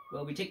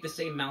 Well, we take the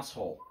same mouse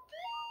hole.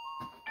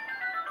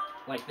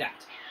 Like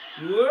that.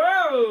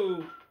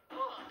 Whoa!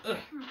 Ugh.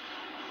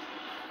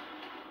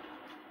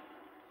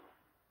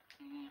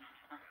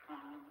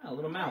 Oh, a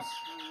little mouse.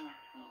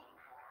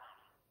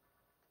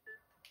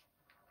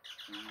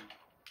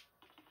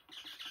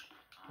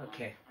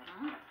 Okay.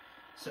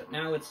 So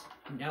now let's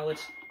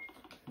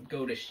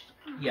go to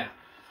yeah.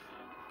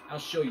 I'll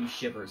show you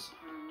Shivers.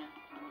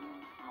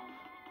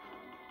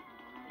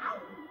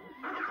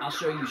 I'll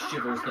show you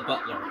Shivers the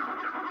butler.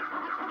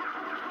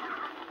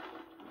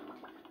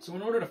 So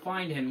in order to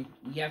find him,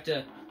 you have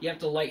to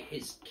light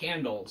his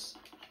candles.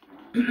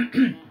 But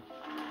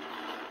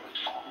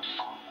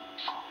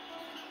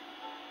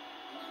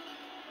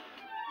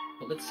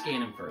let's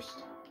scan him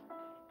first.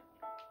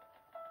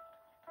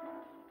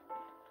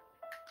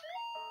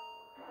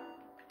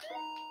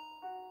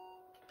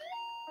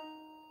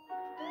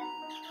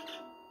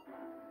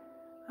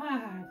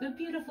 The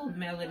beautiful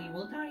Melody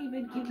will not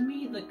even give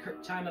me the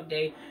time of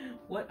day.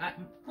 What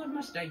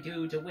must I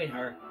do to win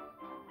her?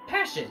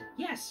 Passion!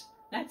 Yes,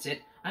 that's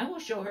it. I will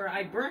show her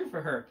I burn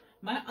for her.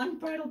 My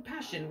unbridled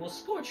passion will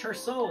scorch her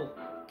soul.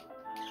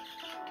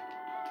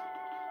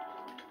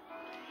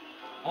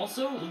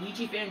 Also,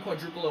 Luigi Fan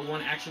Quadruple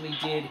 01 actually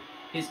did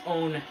his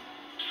own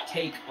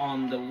take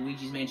on the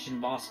Luigi's Mansion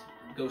boss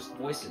ghost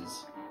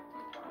voices.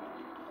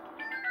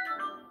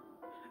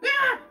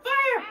 Ah!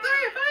 Fire!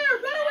 Fire! Fire!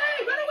 Run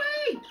away! Run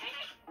away!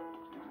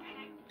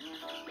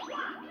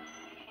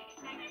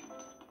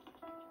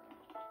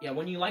 Yeah,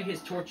 when you light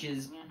his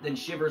torches, then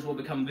shivers will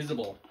become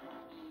visible.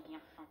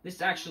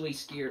 This actually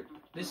scared.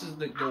 This is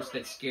the ghost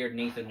that scared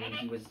Nathan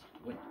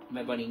when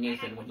my buddy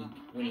Nathan when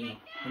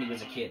he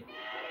was a kid.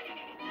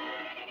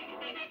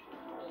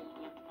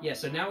 Yeah,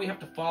 so now we have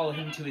to follow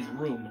him to his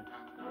room.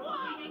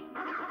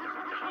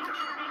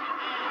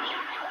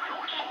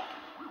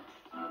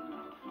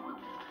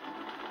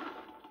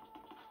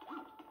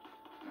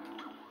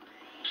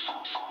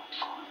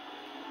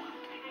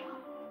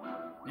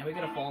 Now we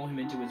gotta follow him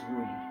into his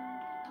room.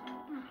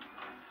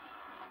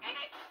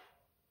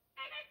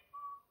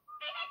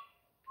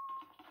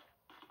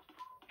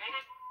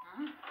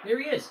 There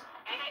he is!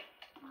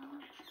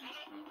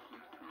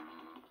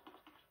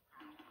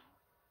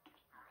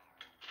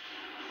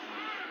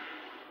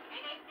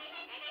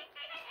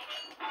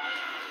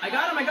 I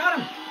got him! I got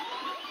him!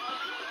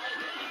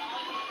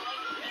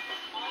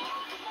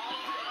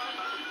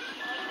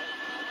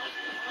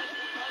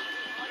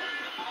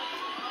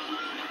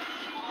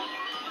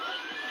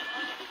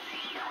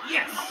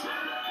 Yes!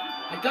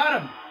 I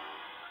got him!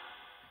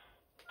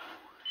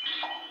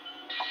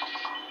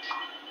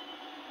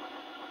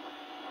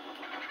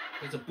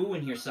 There's a boo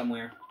in here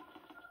somewhere.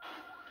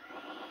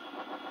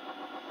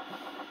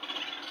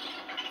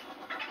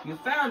 You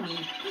found me,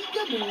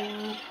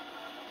 peekaboo!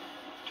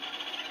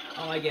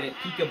 Oh, I get it,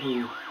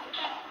 peekaboo.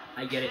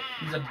 I get it.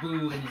 He's a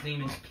boo, and his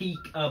name is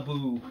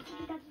Peekaboo.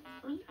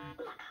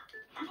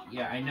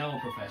 Yeah, I know,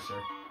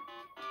 Professor.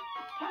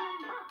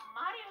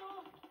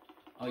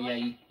 Oh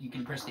yeah, you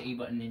can press the A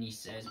button and he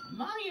says,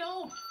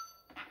 Mario!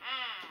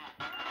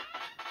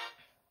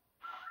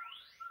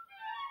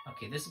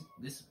 Okay,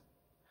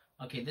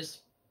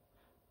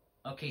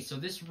 so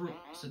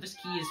this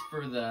key is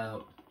for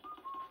the...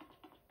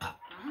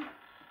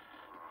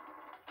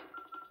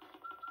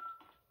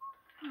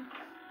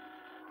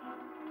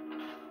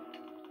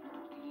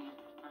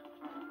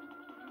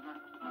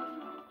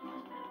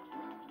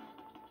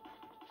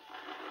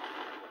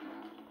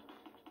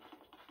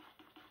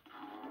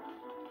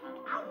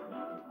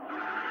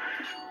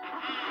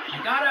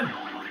 I got him!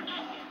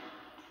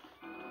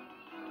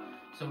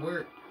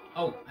 So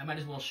oh, I might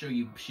as well show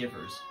you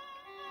Shivers.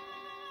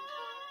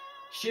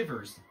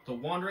 Shivers, the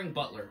wandering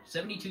butler,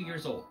 72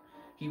 years old.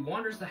 He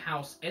wanders the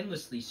house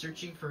endlessly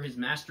searching for his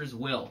master's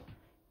will.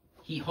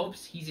 He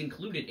hopes he's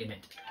included in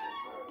it.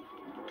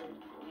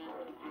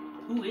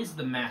 Who is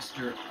the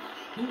master?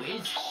 Who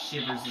is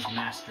Shivers'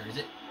 master? Is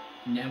it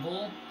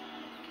Neville?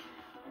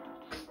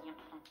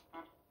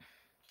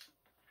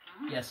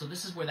 Yeah, so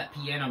this is where that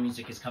piano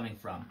music is coming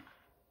from.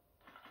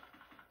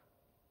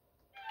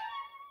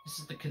 This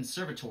is the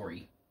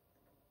conservatory.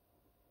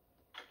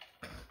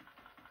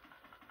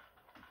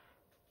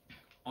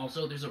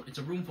 Also, it's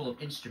a room full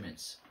of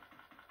instruments.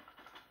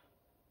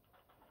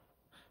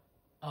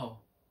 Oh,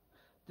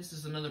 this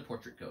is another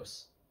portrait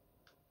ghost.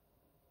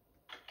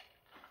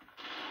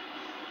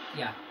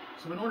 Yeah,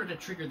 so in order to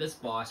trigger this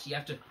boss, you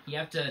have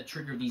to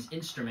trigger these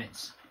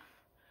instruments.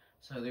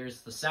 So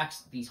there's the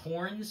sax, these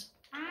horns.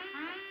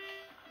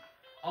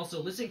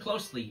 Also, listen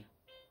closely.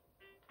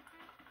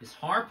 This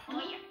harp.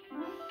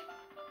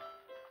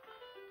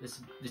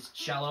 This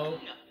cello.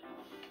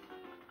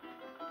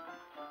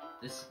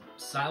 This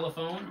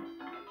xylophone.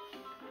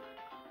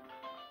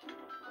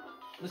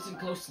 Listen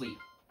closely.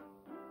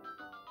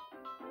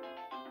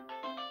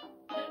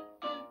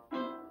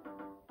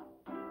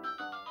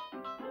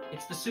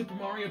 It's the Super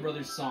Mario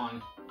Brothers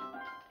song.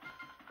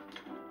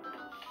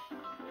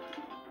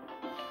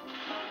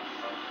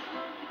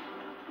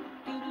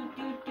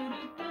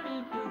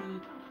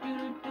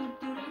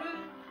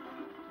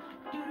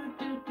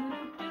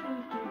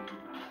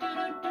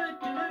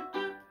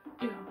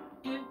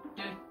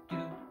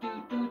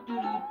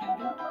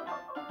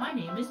 My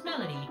name is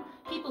Melody.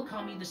 People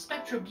call me the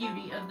spectral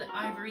beauty of the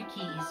Ivory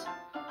Keys.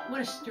 What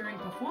a stirring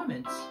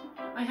performance.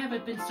 I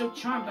haven't been so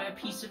charmed by a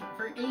piece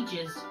for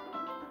ages.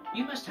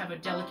 You must have a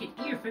delicate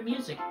ear for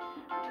music.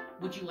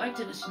 Would you like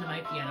to listen to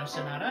my piano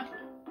sonata?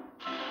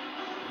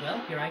 Well,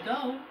 here I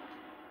go.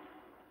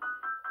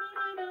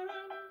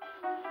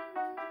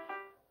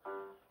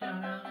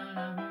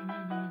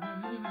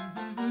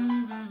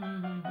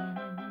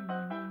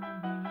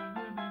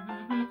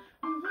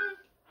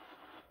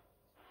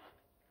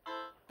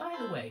 By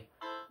the way,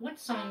 what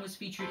song was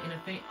featured in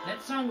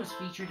that song was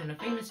featured in a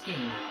famous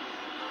game?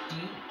 Do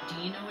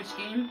you know which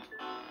game?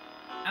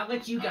 I'll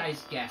let you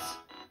guys guess.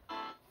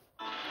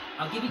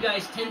 I'll give you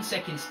guys 10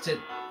 seconds to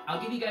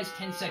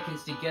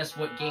guess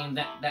what game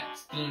that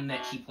theme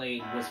that she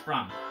played was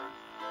from.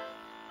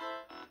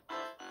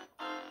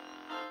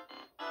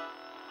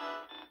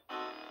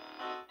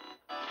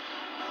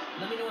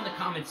 Let me know in the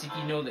comments if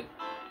you know the.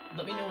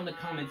 Let me know in the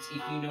comments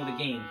if you know the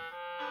game.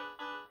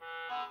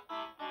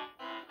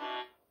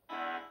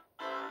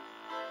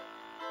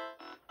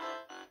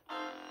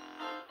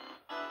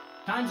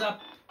 Time's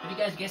up. Have you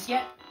guys guessed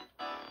yet?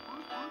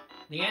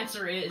 The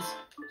answer is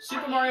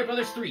Super Mario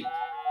Bros. 3.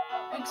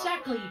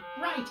 Exactly!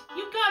 Right!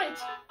 You got it!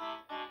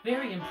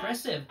 Very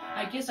impressive.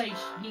 I guess I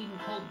needn't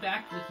hold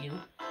back with you.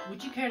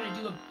 Would you care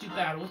to do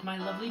battle with my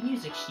lovely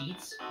music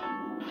sheets?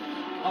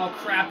 Oh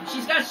crap!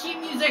 She's got sheet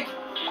music!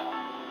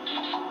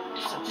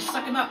 So, just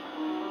suck him up.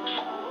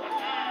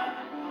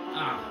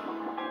 Ah.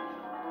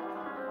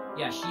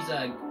 Yeah, she's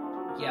a...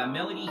 Yeah,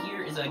 Melody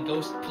here is a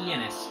ghost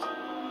pianist.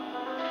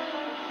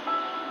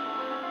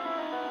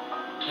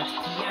 That's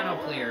a piano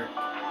player.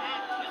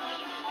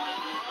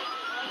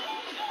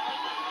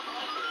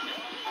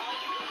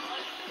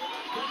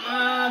 Come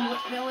on,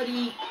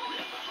 Melody.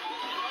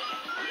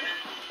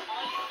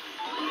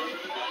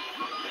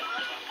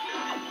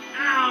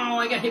 Ow!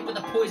 I got hit with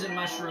a poison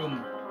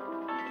mushroom.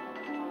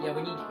 Yeah,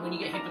 when you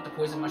get hit with the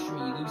poison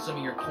mushroom, you lose some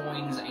of your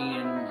coins, and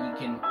you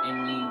can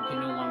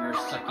no longer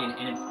suck in,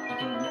 and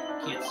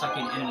you can't suck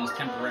in enemies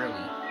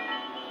temporarily.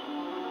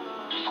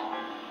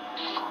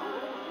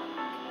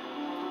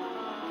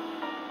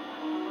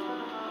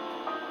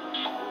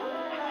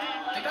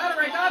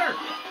 I got her!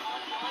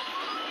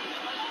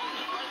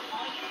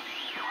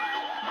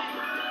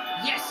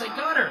 Yes, I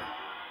got her!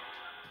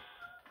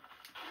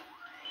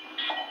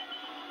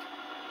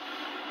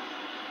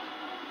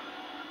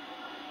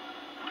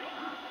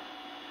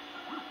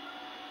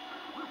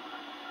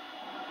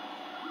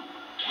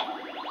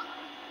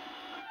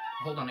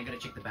 Hold on, I gotta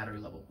check the battery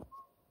level.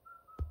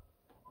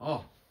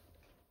 Oh.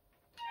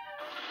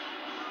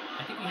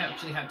 I think we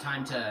actually have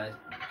time to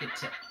get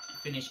to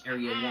finish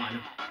Area 1. I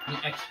mean,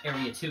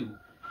 Area 2.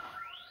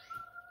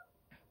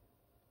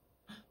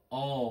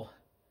 Oh.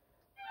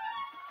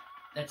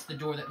 That's the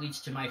door that leads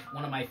to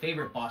one of my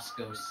favorite boss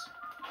ghosts.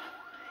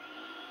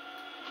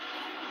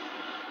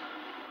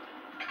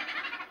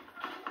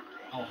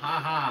 Oh,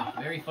 haha.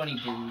 Very funny,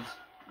 Booze.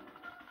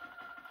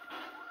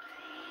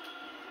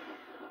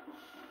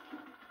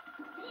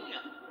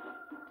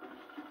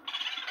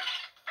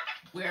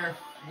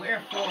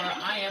 Wherefore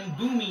I am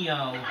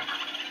Boomio.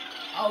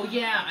 Oh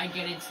yeah, I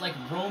get it. It's like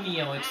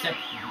Romeo, except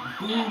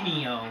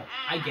Boomio.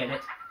 I get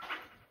it.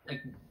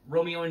 Like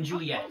Romeo and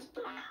Juliet.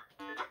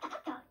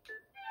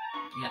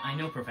 Yeah, I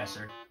know,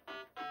 Professor.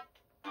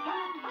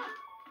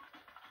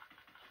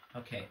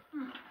 Okay.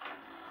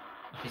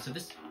 Okay, so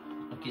this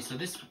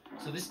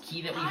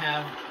key that we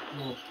have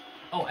will.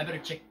 Oh, I better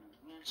check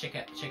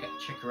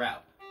her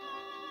out.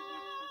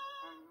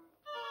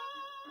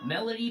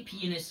 Melody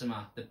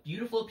Pianissima, the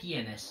beautiful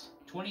pianist,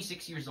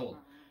 26 years old.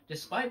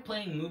 Despite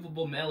playing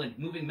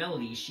moving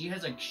melodies, she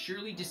has a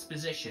surly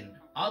disposition.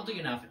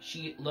 Oddly enough,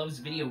 she loves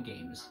video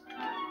games.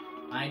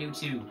 I do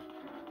too.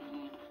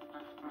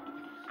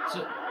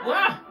 So,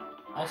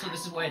 also,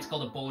 this is why it's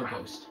called a bowler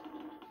ghost.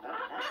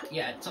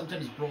 Yeah, it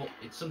sometimes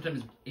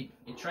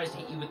tries to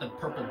hit you with a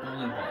purple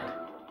bowling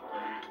ball.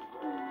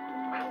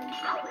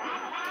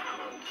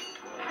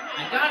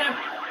 I got him!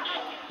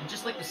 And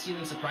just like the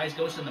ceiling surprise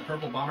ghost and the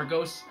purple bomber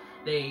ghost,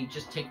 they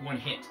just take one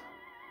hit.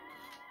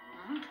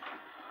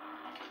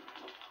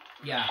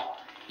 Yeah,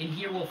 in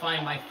here we'll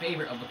find my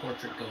favorite of the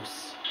portrait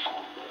ghosts.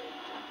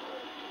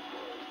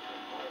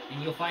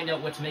 And you'll find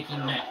out what's making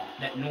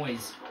that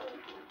noise.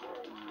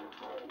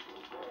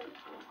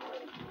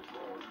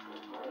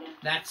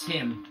 That's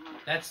him.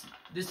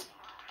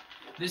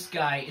 This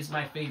guy is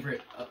my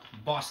favorite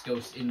boss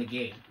ghost in the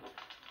game.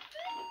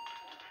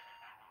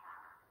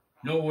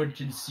 No one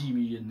can see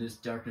me in this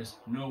darkness.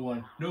 No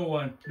one.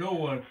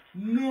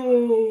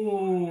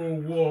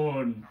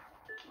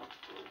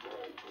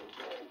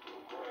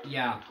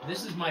 Yeah,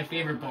 this is my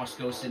favorite boss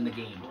ghost in the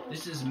game.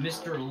 This is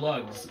Mr.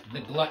 Lugs,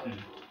 the Glutton.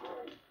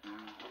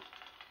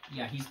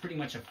 Yeah, he's pretty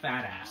much a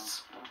fat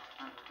ass.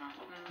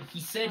 He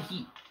said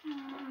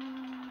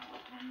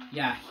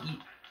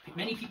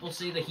many people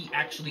say that he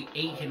actually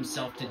ate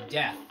himself to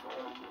death.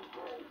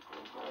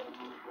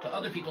 But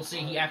other people say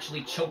he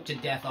actually choked to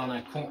death on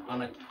a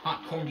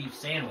hot corned beef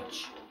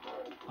sandwich,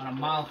 on a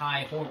mile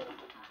high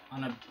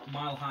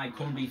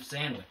corned beef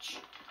sandwich.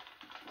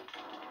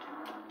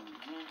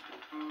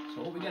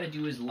 So what we gotta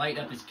do is light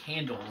up his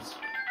candles.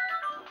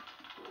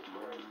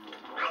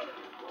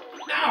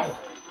 Ow!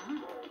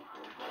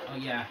 Oh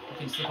yeah, you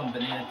can slip on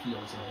banana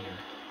peels in here.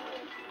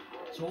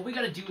 So what we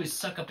gotta do is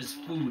suck up his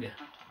food.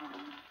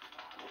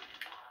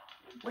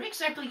 What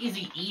exactly is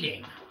he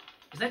eating?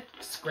 Is that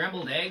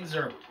scrambled eggs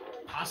or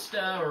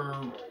pasta or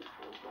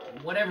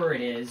whatever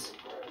it is?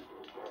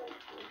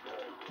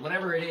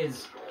 Whatever it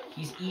is,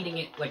 he's eating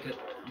it like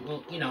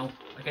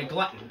like a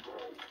glutton.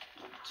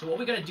 So what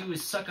we gotta do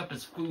is suck up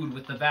his food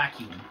with the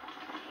vacuum.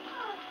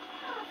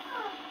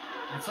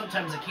 And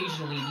sometimes,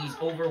 occasionally, these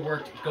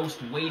overworked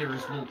ghost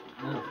waiters will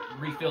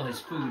refill his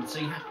food. So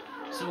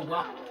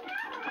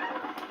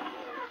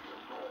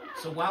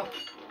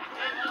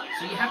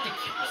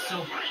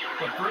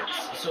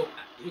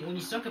when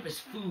you suck up his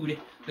food,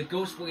 the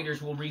ghost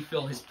waiters will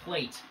refill his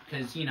plate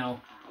because, you know,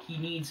 he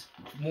needs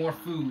more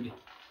food.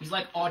 He's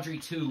like Audrey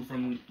 2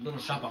 from Little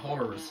Shop of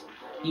Horrors.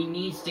 He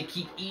needs to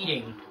keep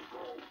eating.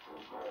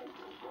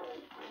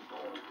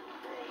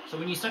 So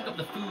when you suck up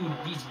the food,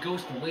 these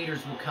ghost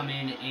waiters will come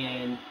in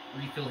and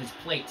refill his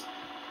plate.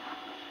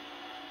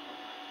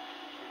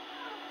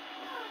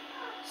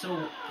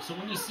 So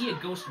when you see a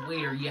ghost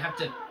waiter, you have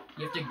to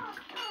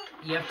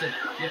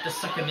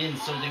suck him in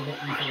so they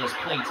won't refill his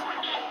plate.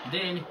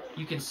 Then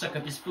you can suck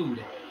up his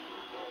food.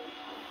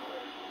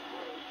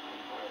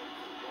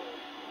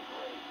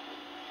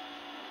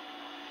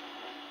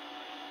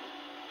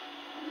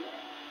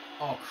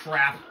 Oh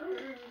crap.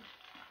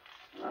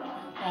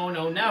 Oh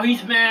no, now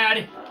he's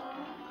mad.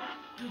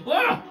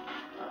 Whoa!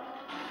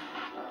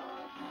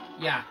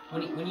 Yeah,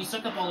 when you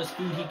suck up all his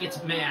food, he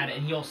gets mad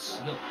and he'll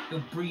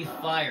breathe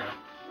fire.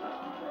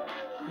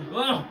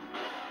 Whoa!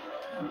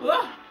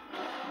 Whoa!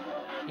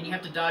 And you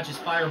have to dodge his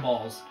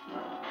fireballs.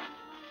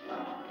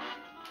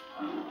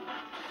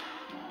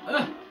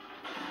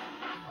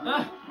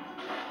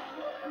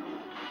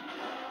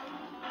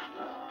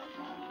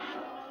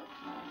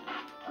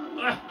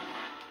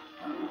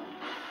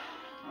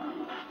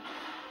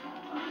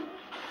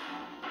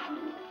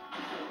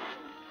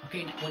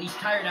 Okay, when he's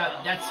tired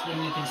out, that's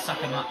when you can suck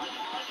him up.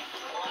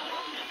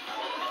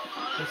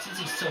 But since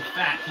he's so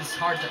fat, he's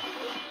hard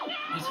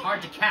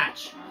to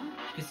catch.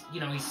 Because,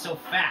 you know, he's so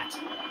fat.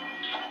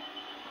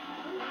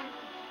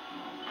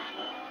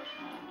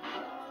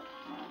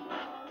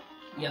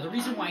 Yeah, the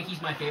reason why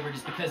he's my favorite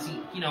is because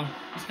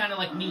he's kind of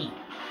like me.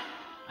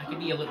 I could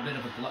be a little bit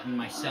of a glutton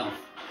myself.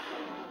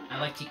 I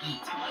like to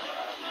eat.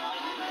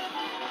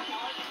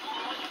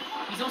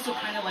 He's also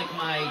kind of like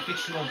my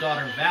fictional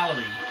daughter,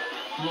 Valerie,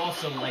 who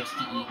also likes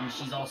to eat, and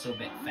she's also a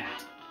bit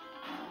fat.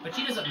 But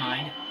she doesn't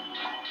mind.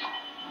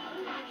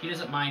 She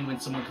doesn't mind when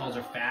someone calls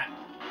her fat.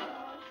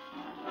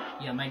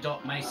 Yeah, my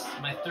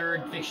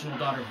third fictional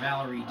daughter,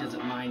 Valerie,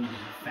 doesn't mind being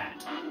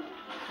fat.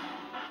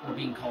 Or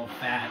being called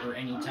fat, or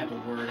any type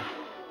of word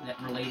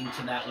that relating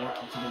to that word,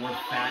 to the word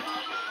fat.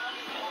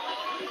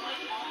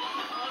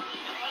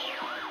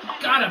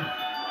 Got him!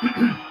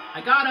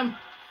 I got him!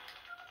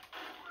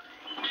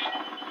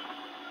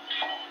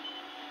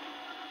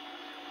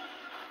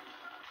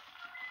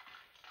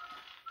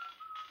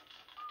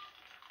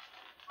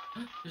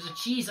 There's a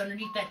cheese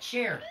underneath that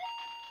chair.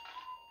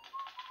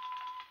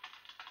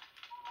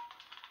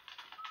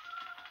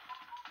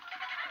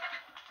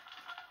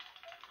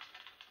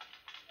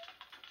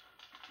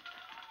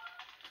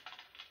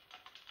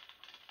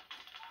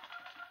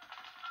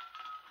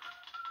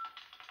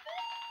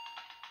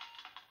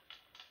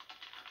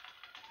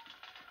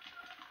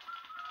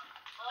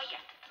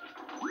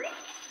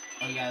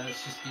 Oh yeah,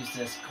 let's just use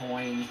this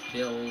coins,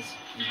 bills,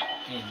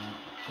 and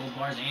gold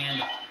bars,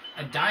 and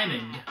a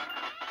diamond.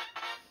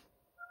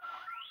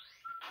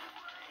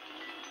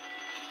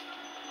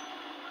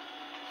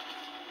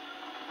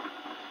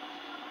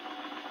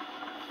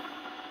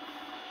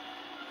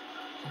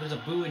 So there's a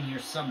boo in here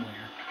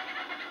somewhere.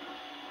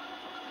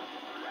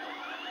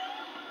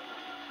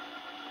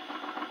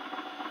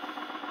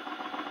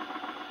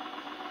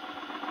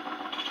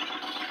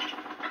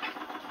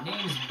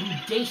 Name's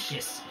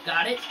Boodacious.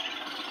 Got it?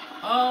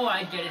 Oh,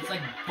 I get it. It's like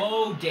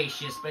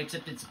Bodacious, but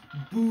except it's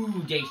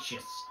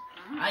Boodacious.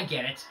 I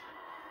get it.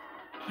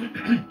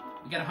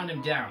 We gotta hunt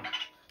him down.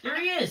 There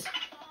he is!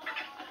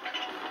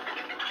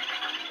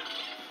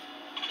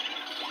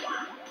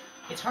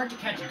 It's hard to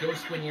catch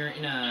ghosts when you're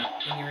in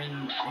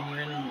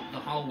the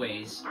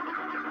hallways.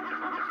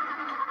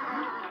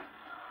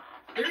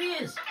 There he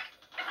is!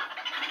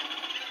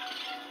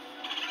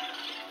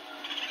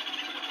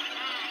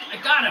 I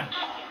got him!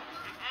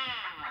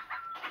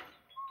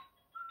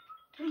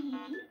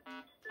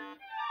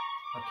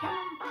 Okay.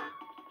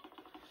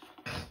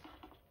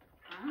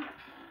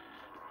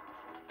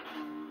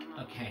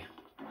 Okay.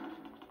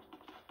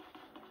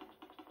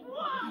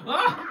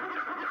 Ah!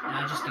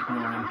 Now just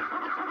ignore him.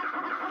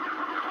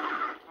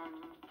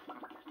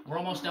 We're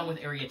almost done with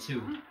Area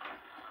 2.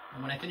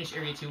 And when I finish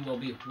Area 2,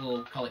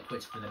 we'll call it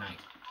quits for the night.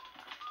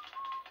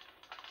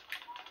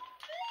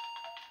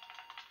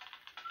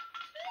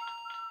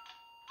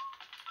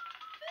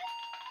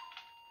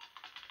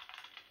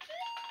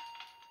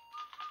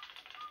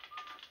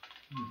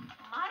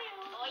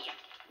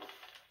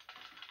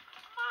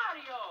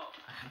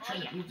 I'm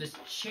trying to move this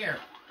chair.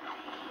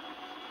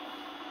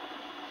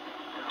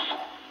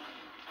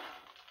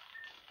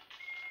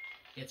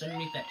 It's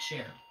underneath that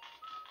chair.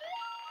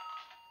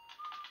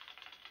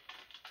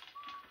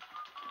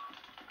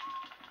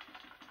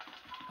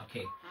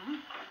 Okay.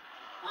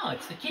 Oh,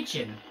 it's the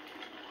kitchen.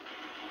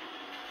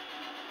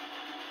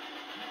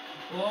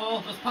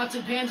 Oh, those pots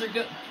and pans are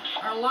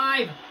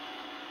alive.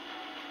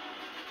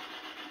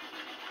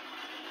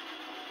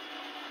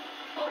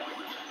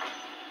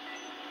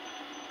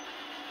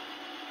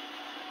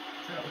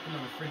 Try to open the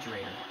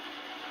refrigerator.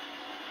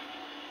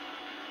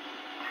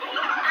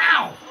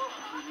 Ow!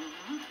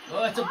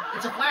 Oh, it's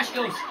a flash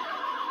ghost.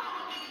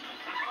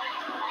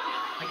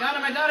 I got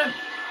him!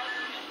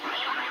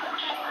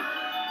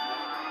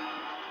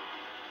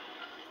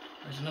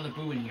 There's another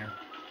boo in here.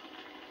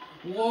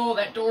 Whoa,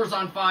 that door's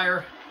on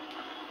fire.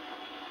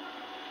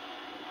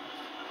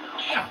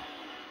 Yeah.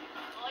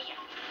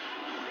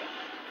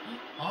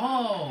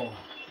 Oh,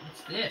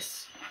 what's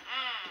this?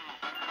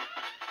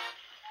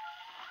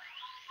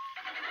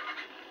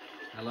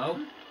 Hello?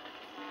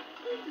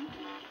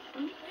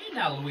 Hey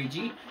now,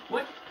 Luigi.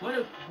 What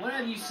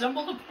have you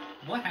stumbled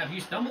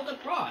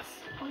across?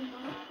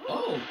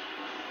 Oh,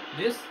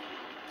 it's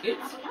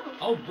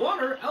a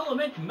water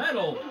element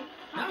medal.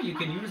 Now you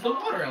can use the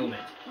water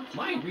element.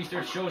 My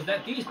research shows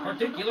that these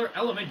particular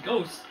element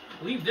ghosts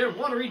leave their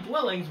watery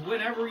dwellings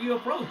whenever you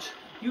approach.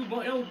 You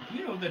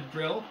know the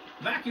drill.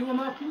 Vacuum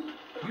them up.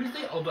 Use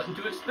the L button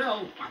to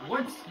expel.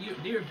 Once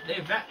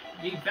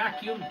they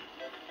vacuum,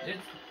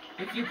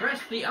 if you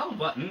press the L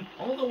button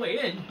all the way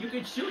in, you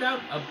can shoot out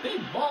a big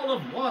ball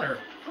of water.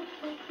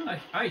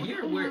 I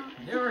hear where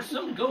there are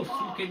some ghosts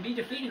who can be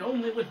defeated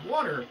only with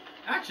water.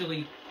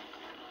 Actually,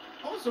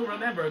 also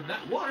remember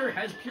that water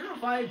has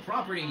purified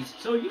properties,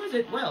 so use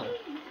it well.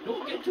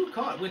 Don't get too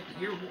caught with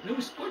your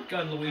new squirt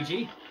gun,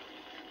 Luigi.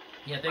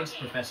 Yeah, thanks,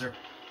 Professor.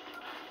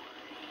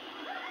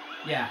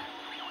 Yeah.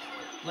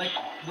 Like,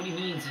 what he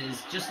means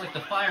is, just like the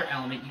fire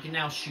element, you can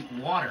now shoot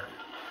water.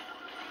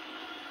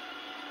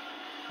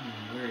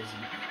 Where is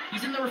he?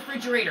 He's in the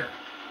refrigerator!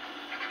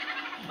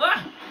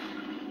 Ah!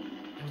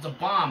 It was a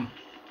bomb.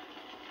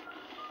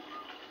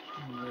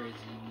 Where is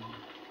he?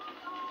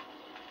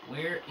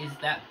 Where is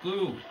that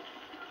boo?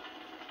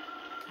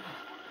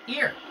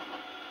 Here!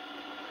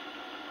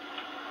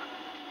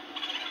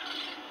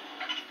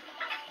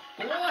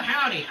 Oh,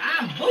 howdy,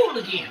 I'm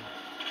Booligan!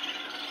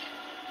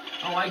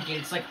 Oh, I get it.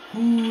 It's like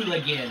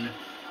hooligan.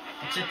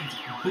 Except it's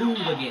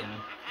Booligan.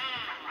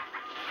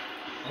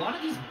 A lot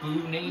of these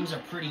boo names are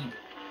pretty...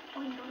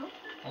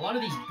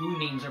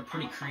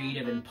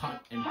 creative and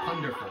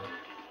punderful.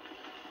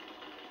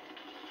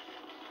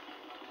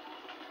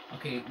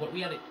 Okay, what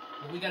we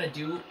gotta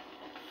do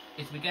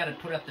is we gotta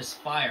put out this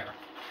fire.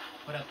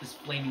 Put out this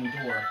flaming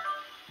door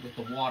with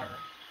the water.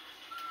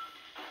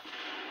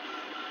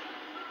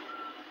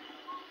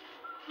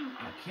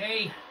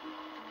 Okay.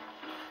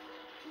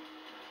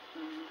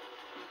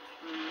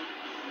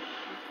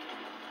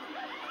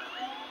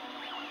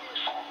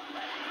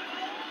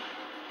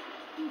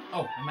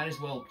 Oh, I might as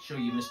well show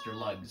you Mr.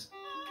 Lugs.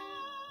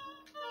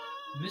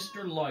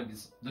 Mr.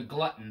 Lugs, the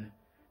glutton,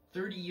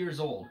 30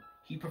 years old.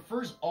 He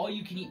prefers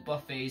all-you-can-eat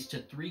buffets to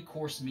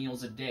 3-course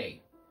meals a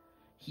day.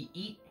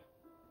 He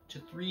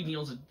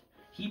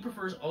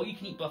prefers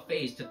all-you-can-eat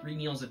buffets to 3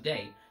 meals a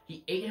day.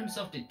 He ate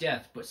himself to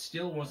death, but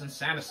still wasn't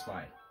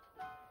satisfied.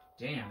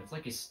 Damn, it's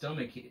like his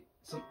stomach.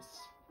 It's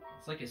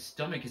like his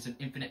stomach is an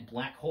infinite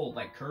black hole,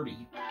 like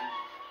Kirby.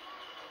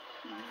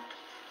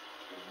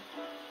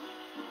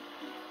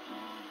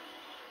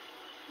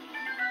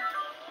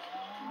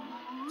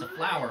 It's a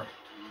flower.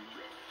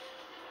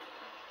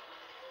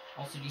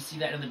 Also, do you see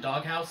that in the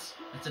doghouse?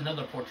 That's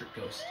another portrait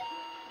ghost.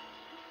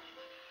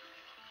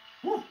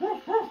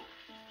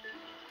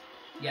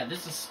 Yeah,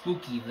 this is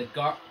Spooky,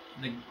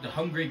 the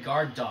hungry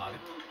guard dog.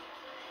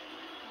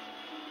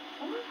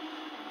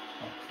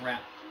 Oh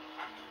crap!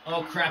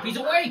 Oh crap! He's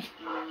awake!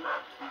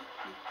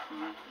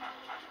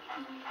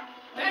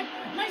 Hey,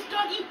 nice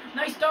doggy!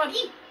 Nice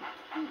doggy!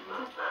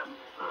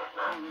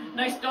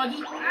 Nice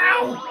doggy!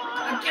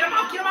 Ow! Get him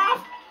off! Get him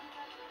off!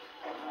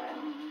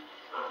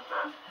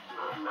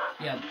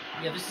 Yeah,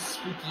 this is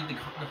Spooky, the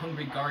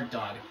hungry guard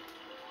dog.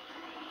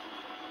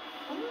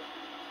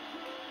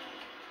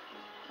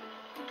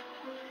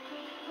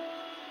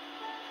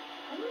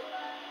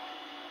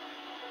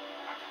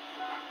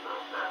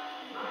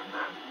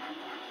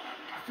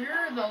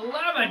 For the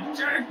love of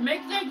dirt,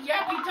 make that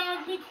yappy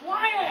dog be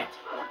quiet!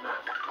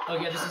 Oh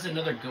yeah, this is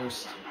another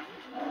ghost.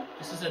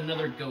 This is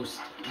another ghost.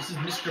 This is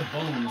Mr.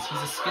 Bones.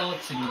 He's a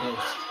skeleton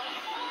ghost.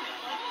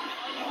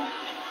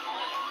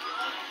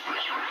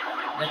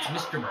 That's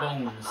Mr.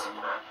 Bones.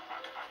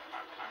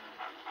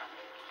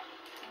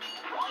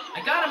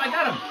 I got him! I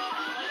got him!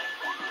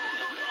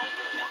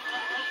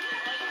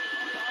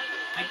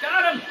 I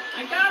got him!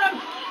 I got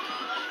him!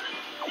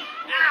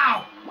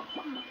 Ow!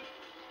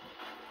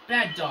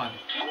 Bad dog.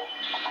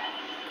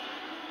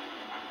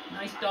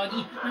 Nice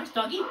doggy. Nice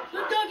doggy.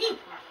 Good doggy.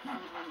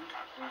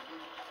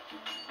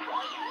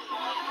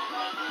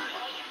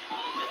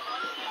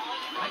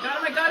 I got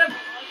him. I got him.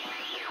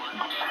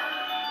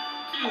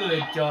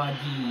 Good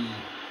doggy.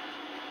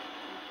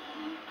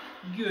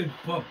 Good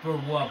pupper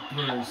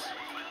whoppers.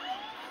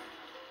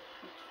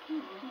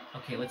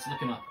 Okay, let's look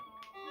him up.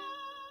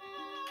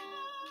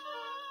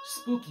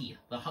 Spooky,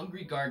 the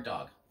hungry guard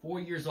dog, 4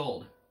 years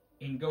old,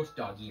 in ghost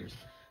dog years.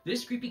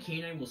 This creepy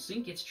canine will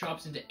sink its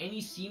chops into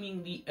any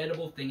seemingly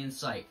edible thing in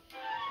sight.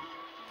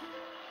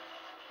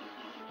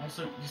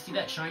 Also, you see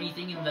that shiny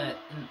thing in the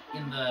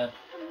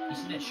you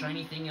see that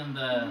shiny thing in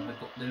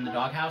the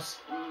doghouse?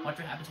 Watch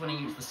what happens when I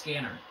use the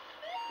scanner.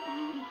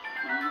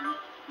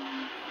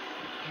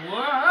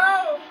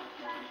 Whoa!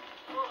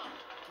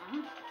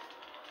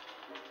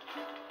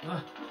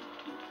 Ugh.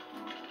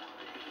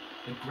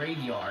 The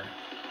graveyard.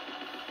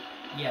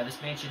 Yeah,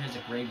 this mansion has a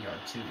graveyard,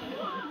 too.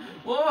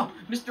 Whoa!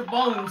 Mr.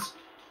 Bones!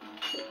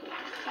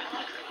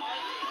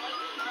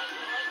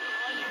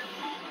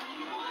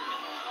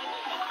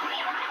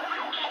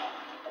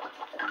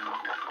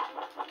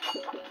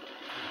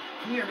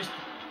 Come here, Mr.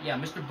 Yeah,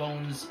 Mr.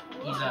 Bones.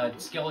 He's a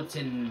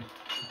skeleton.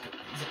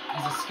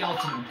 He's a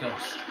skeleton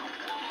ghost.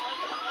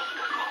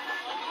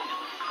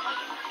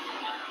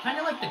 Kind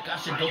of like the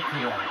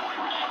Gashadoku are.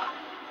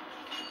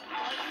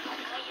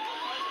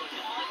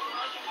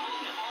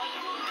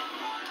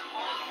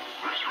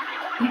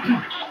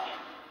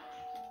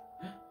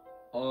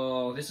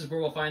 Oh, this is where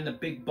we'll find the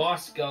big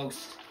boss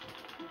ghost.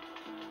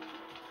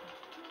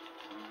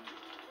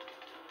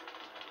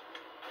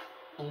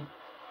 Oh.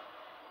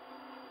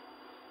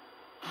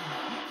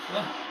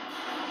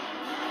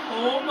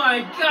 Oh my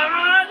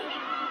god!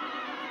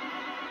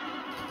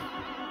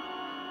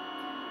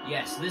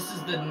 Yes, this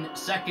is the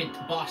second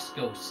boss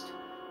ghost.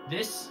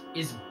 This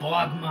is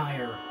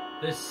Bogmire,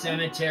 the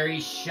cemetery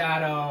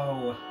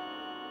shadow.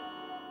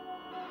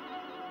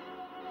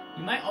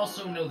 You might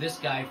also know this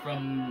guy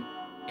from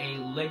a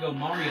Lego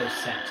Mario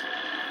set.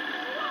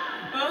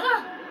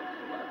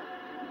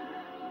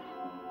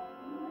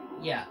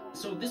 Yeah,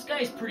 so this guy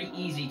is pretty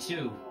easy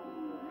too.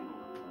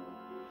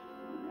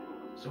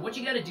 So what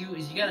you gotta do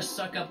is you have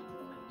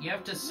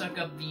to suck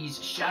up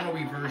these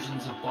shadowy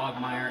versions of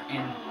Bogmire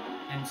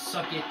and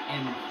suck it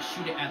and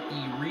shoot it at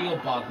the real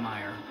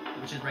Bogmire,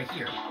 which is right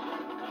here.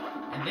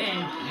 And then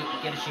you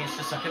get a chance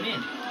to suck him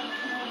in.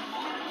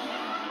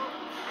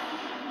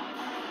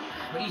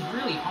 But he's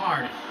really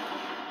hard.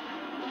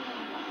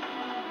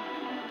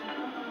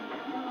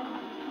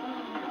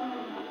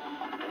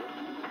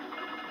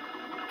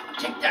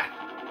 Take that!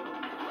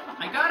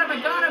 I got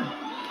him!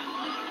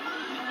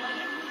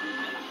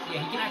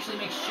 Yeah, he can actually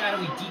make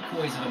shadowy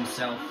decoys of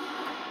himself.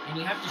 And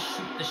you have to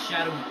shoot the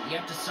shadow, you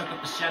have to suck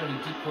up the shadowy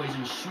decoys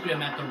and shoot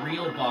him at the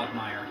real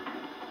Bogmire.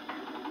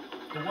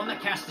 The one that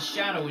casts the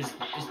shadow is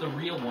the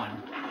real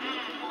one.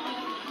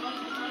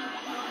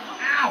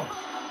 Ow!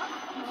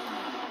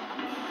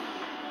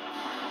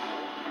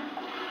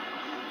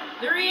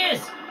 There he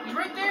is! He's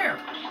right there!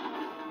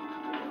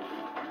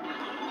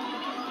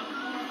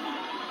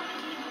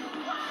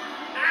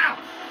 Ow!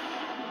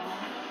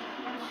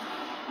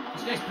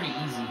 This guy's pretty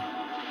easy.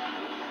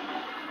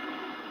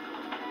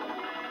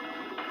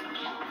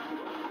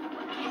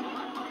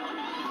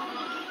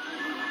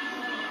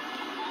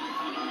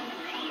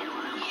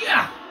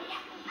 Yeah!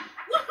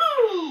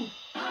 Woohoo!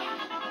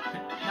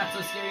 Not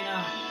so scary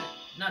now.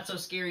 Not so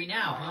scary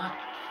now, huh?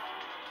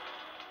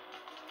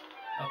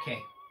 Okay.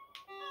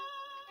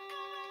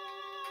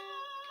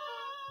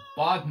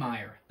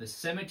 Bogmire, the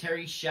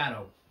cemetery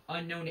shadow,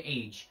 unknown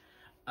age.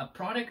 A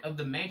product of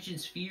the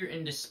mansion's fear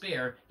and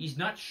despair, he's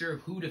not sure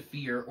who to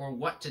fear or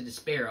what to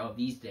despair of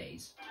these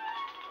days.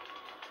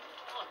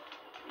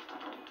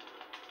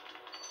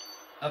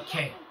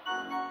 Okay.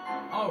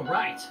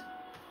 Alright.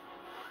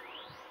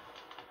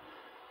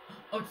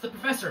 Oh, it's the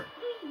professor.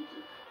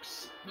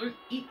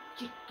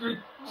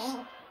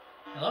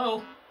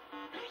 Hello?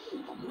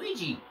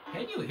 Luigi,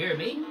 can you hear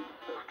me?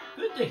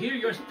 Good to hear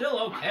you're still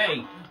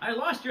okay. I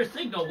lost your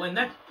signal when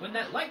that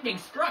lightning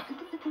struck.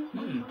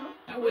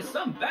 That was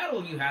some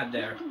battle you had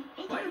there.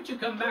 Why don't you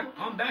come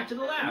back to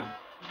the lab?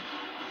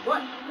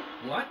 What?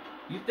 What?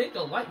 You think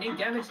the lightning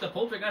damaged the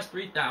Poltergust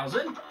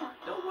 3000?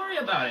 Don't worry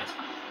about it.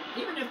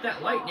 Even if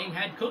that lightning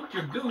had cooked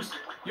your goose,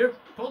 your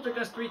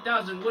Poltergust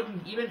 3000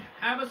 wouldn't even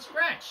have a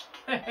scratch.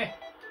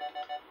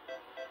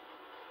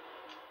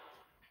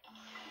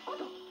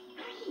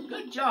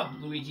 Good job,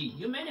 Luigi.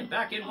 You made it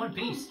back in one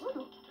piece.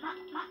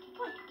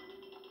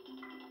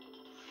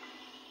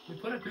 We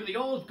put it through the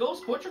old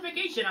ghost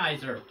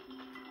portrificationizer.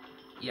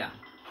 Yeah.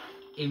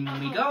 In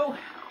we go.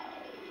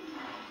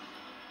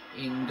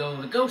 In go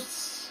the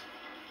ghosts.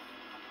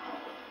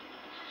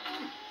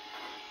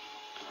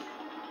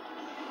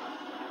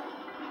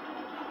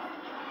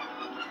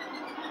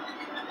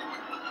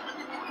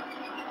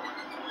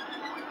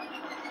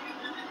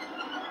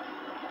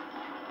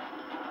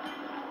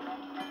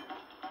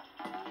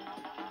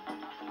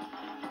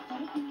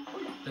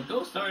 The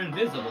ghosts are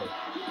invisible,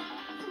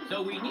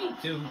 so we need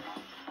to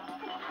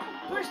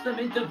push them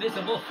into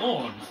visible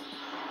forms.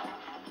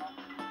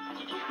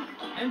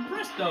 And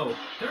presto,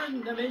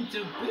 turn them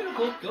into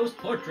beautiful ghost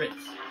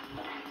portraits.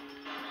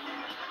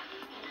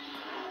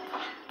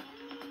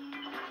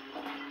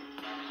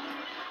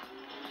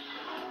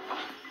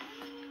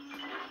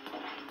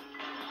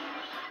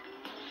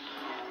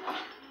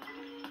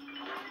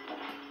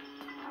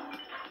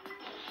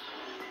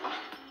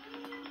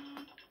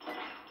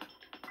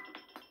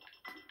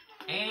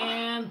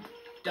 And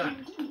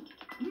done.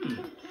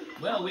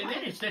 Well, we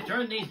managed to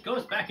turn these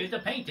ghosts back into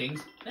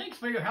paintings. Thanks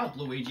for your help,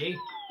 Luigi.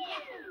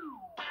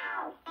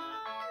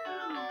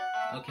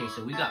 Okay,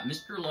 so we got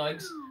Mr.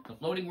 Lugs, the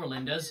Floating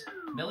Rolindas,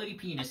 Melody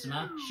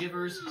Pianissima,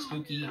 Shivers,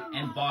 Spooky,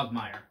 and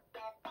Bogmire.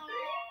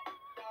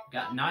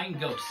 Got 9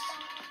 ghosts.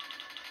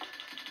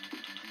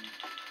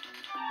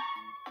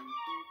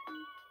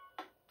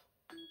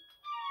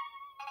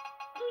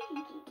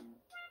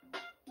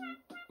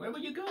 Where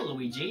would you go, Luigi?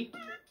 Luigi.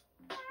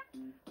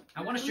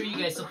 I want to show you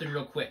guys something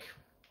real quick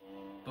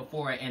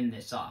before I end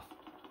this off.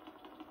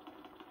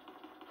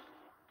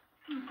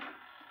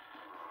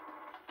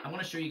 I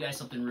want to show you guys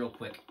something real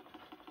quick.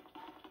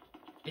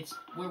 It's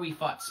where we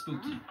fought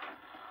Spooky.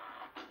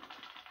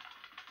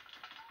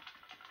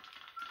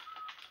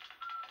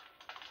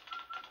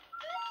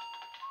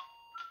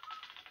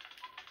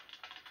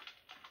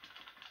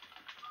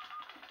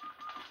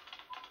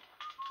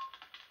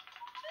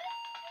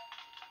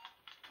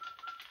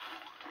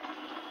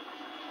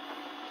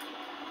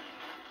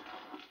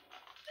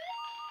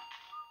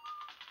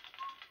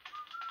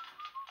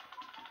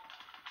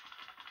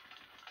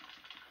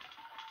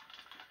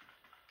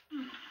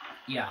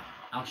 Yeah,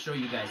 I'll show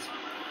you guys.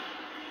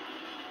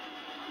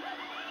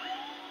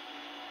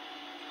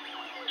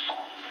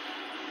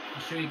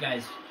 I'll show you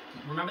guys.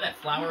 Remember that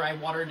flower I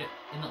watered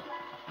in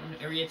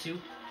the area too?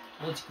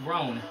 Well, it's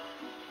grown.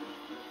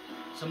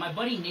 So my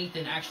buddy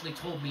Nathan actually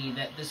told me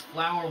that this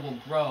flower will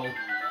grow.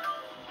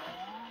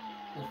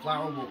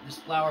 This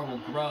flower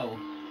will grow.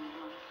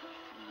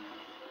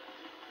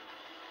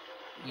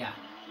 Yeah,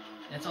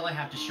 that's all I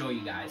have to show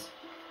you guys.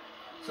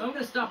 So I'm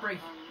gonna stop right.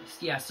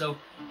 Yeah. So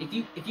if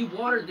you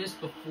water this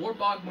before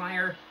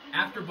Bogmire,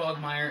 after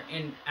Bogmire,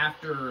 and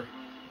after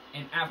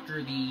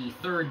the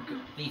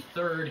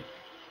third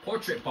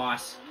portrait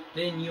boss,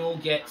 then you'll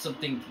get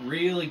something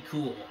really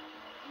cool.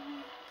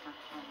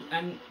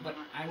 But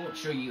I won't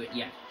show you it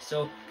yet.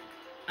 So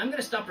I'm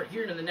gonna stop right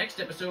here, and in the next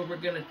episode we're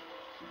gonna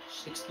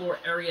explore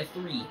Area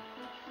 3.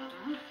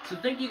 So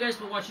thank you guys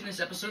for watching this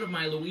episode of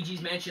my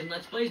Luigi's Mansion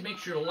Let's Plays. Make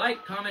sure to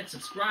like, comment,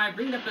 subscribe,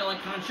 ring that bell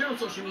icon, share on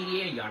social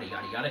media, yada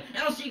yada yada. And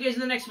I'll see you guys in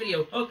the next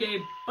video. Okay,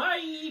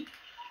 bye!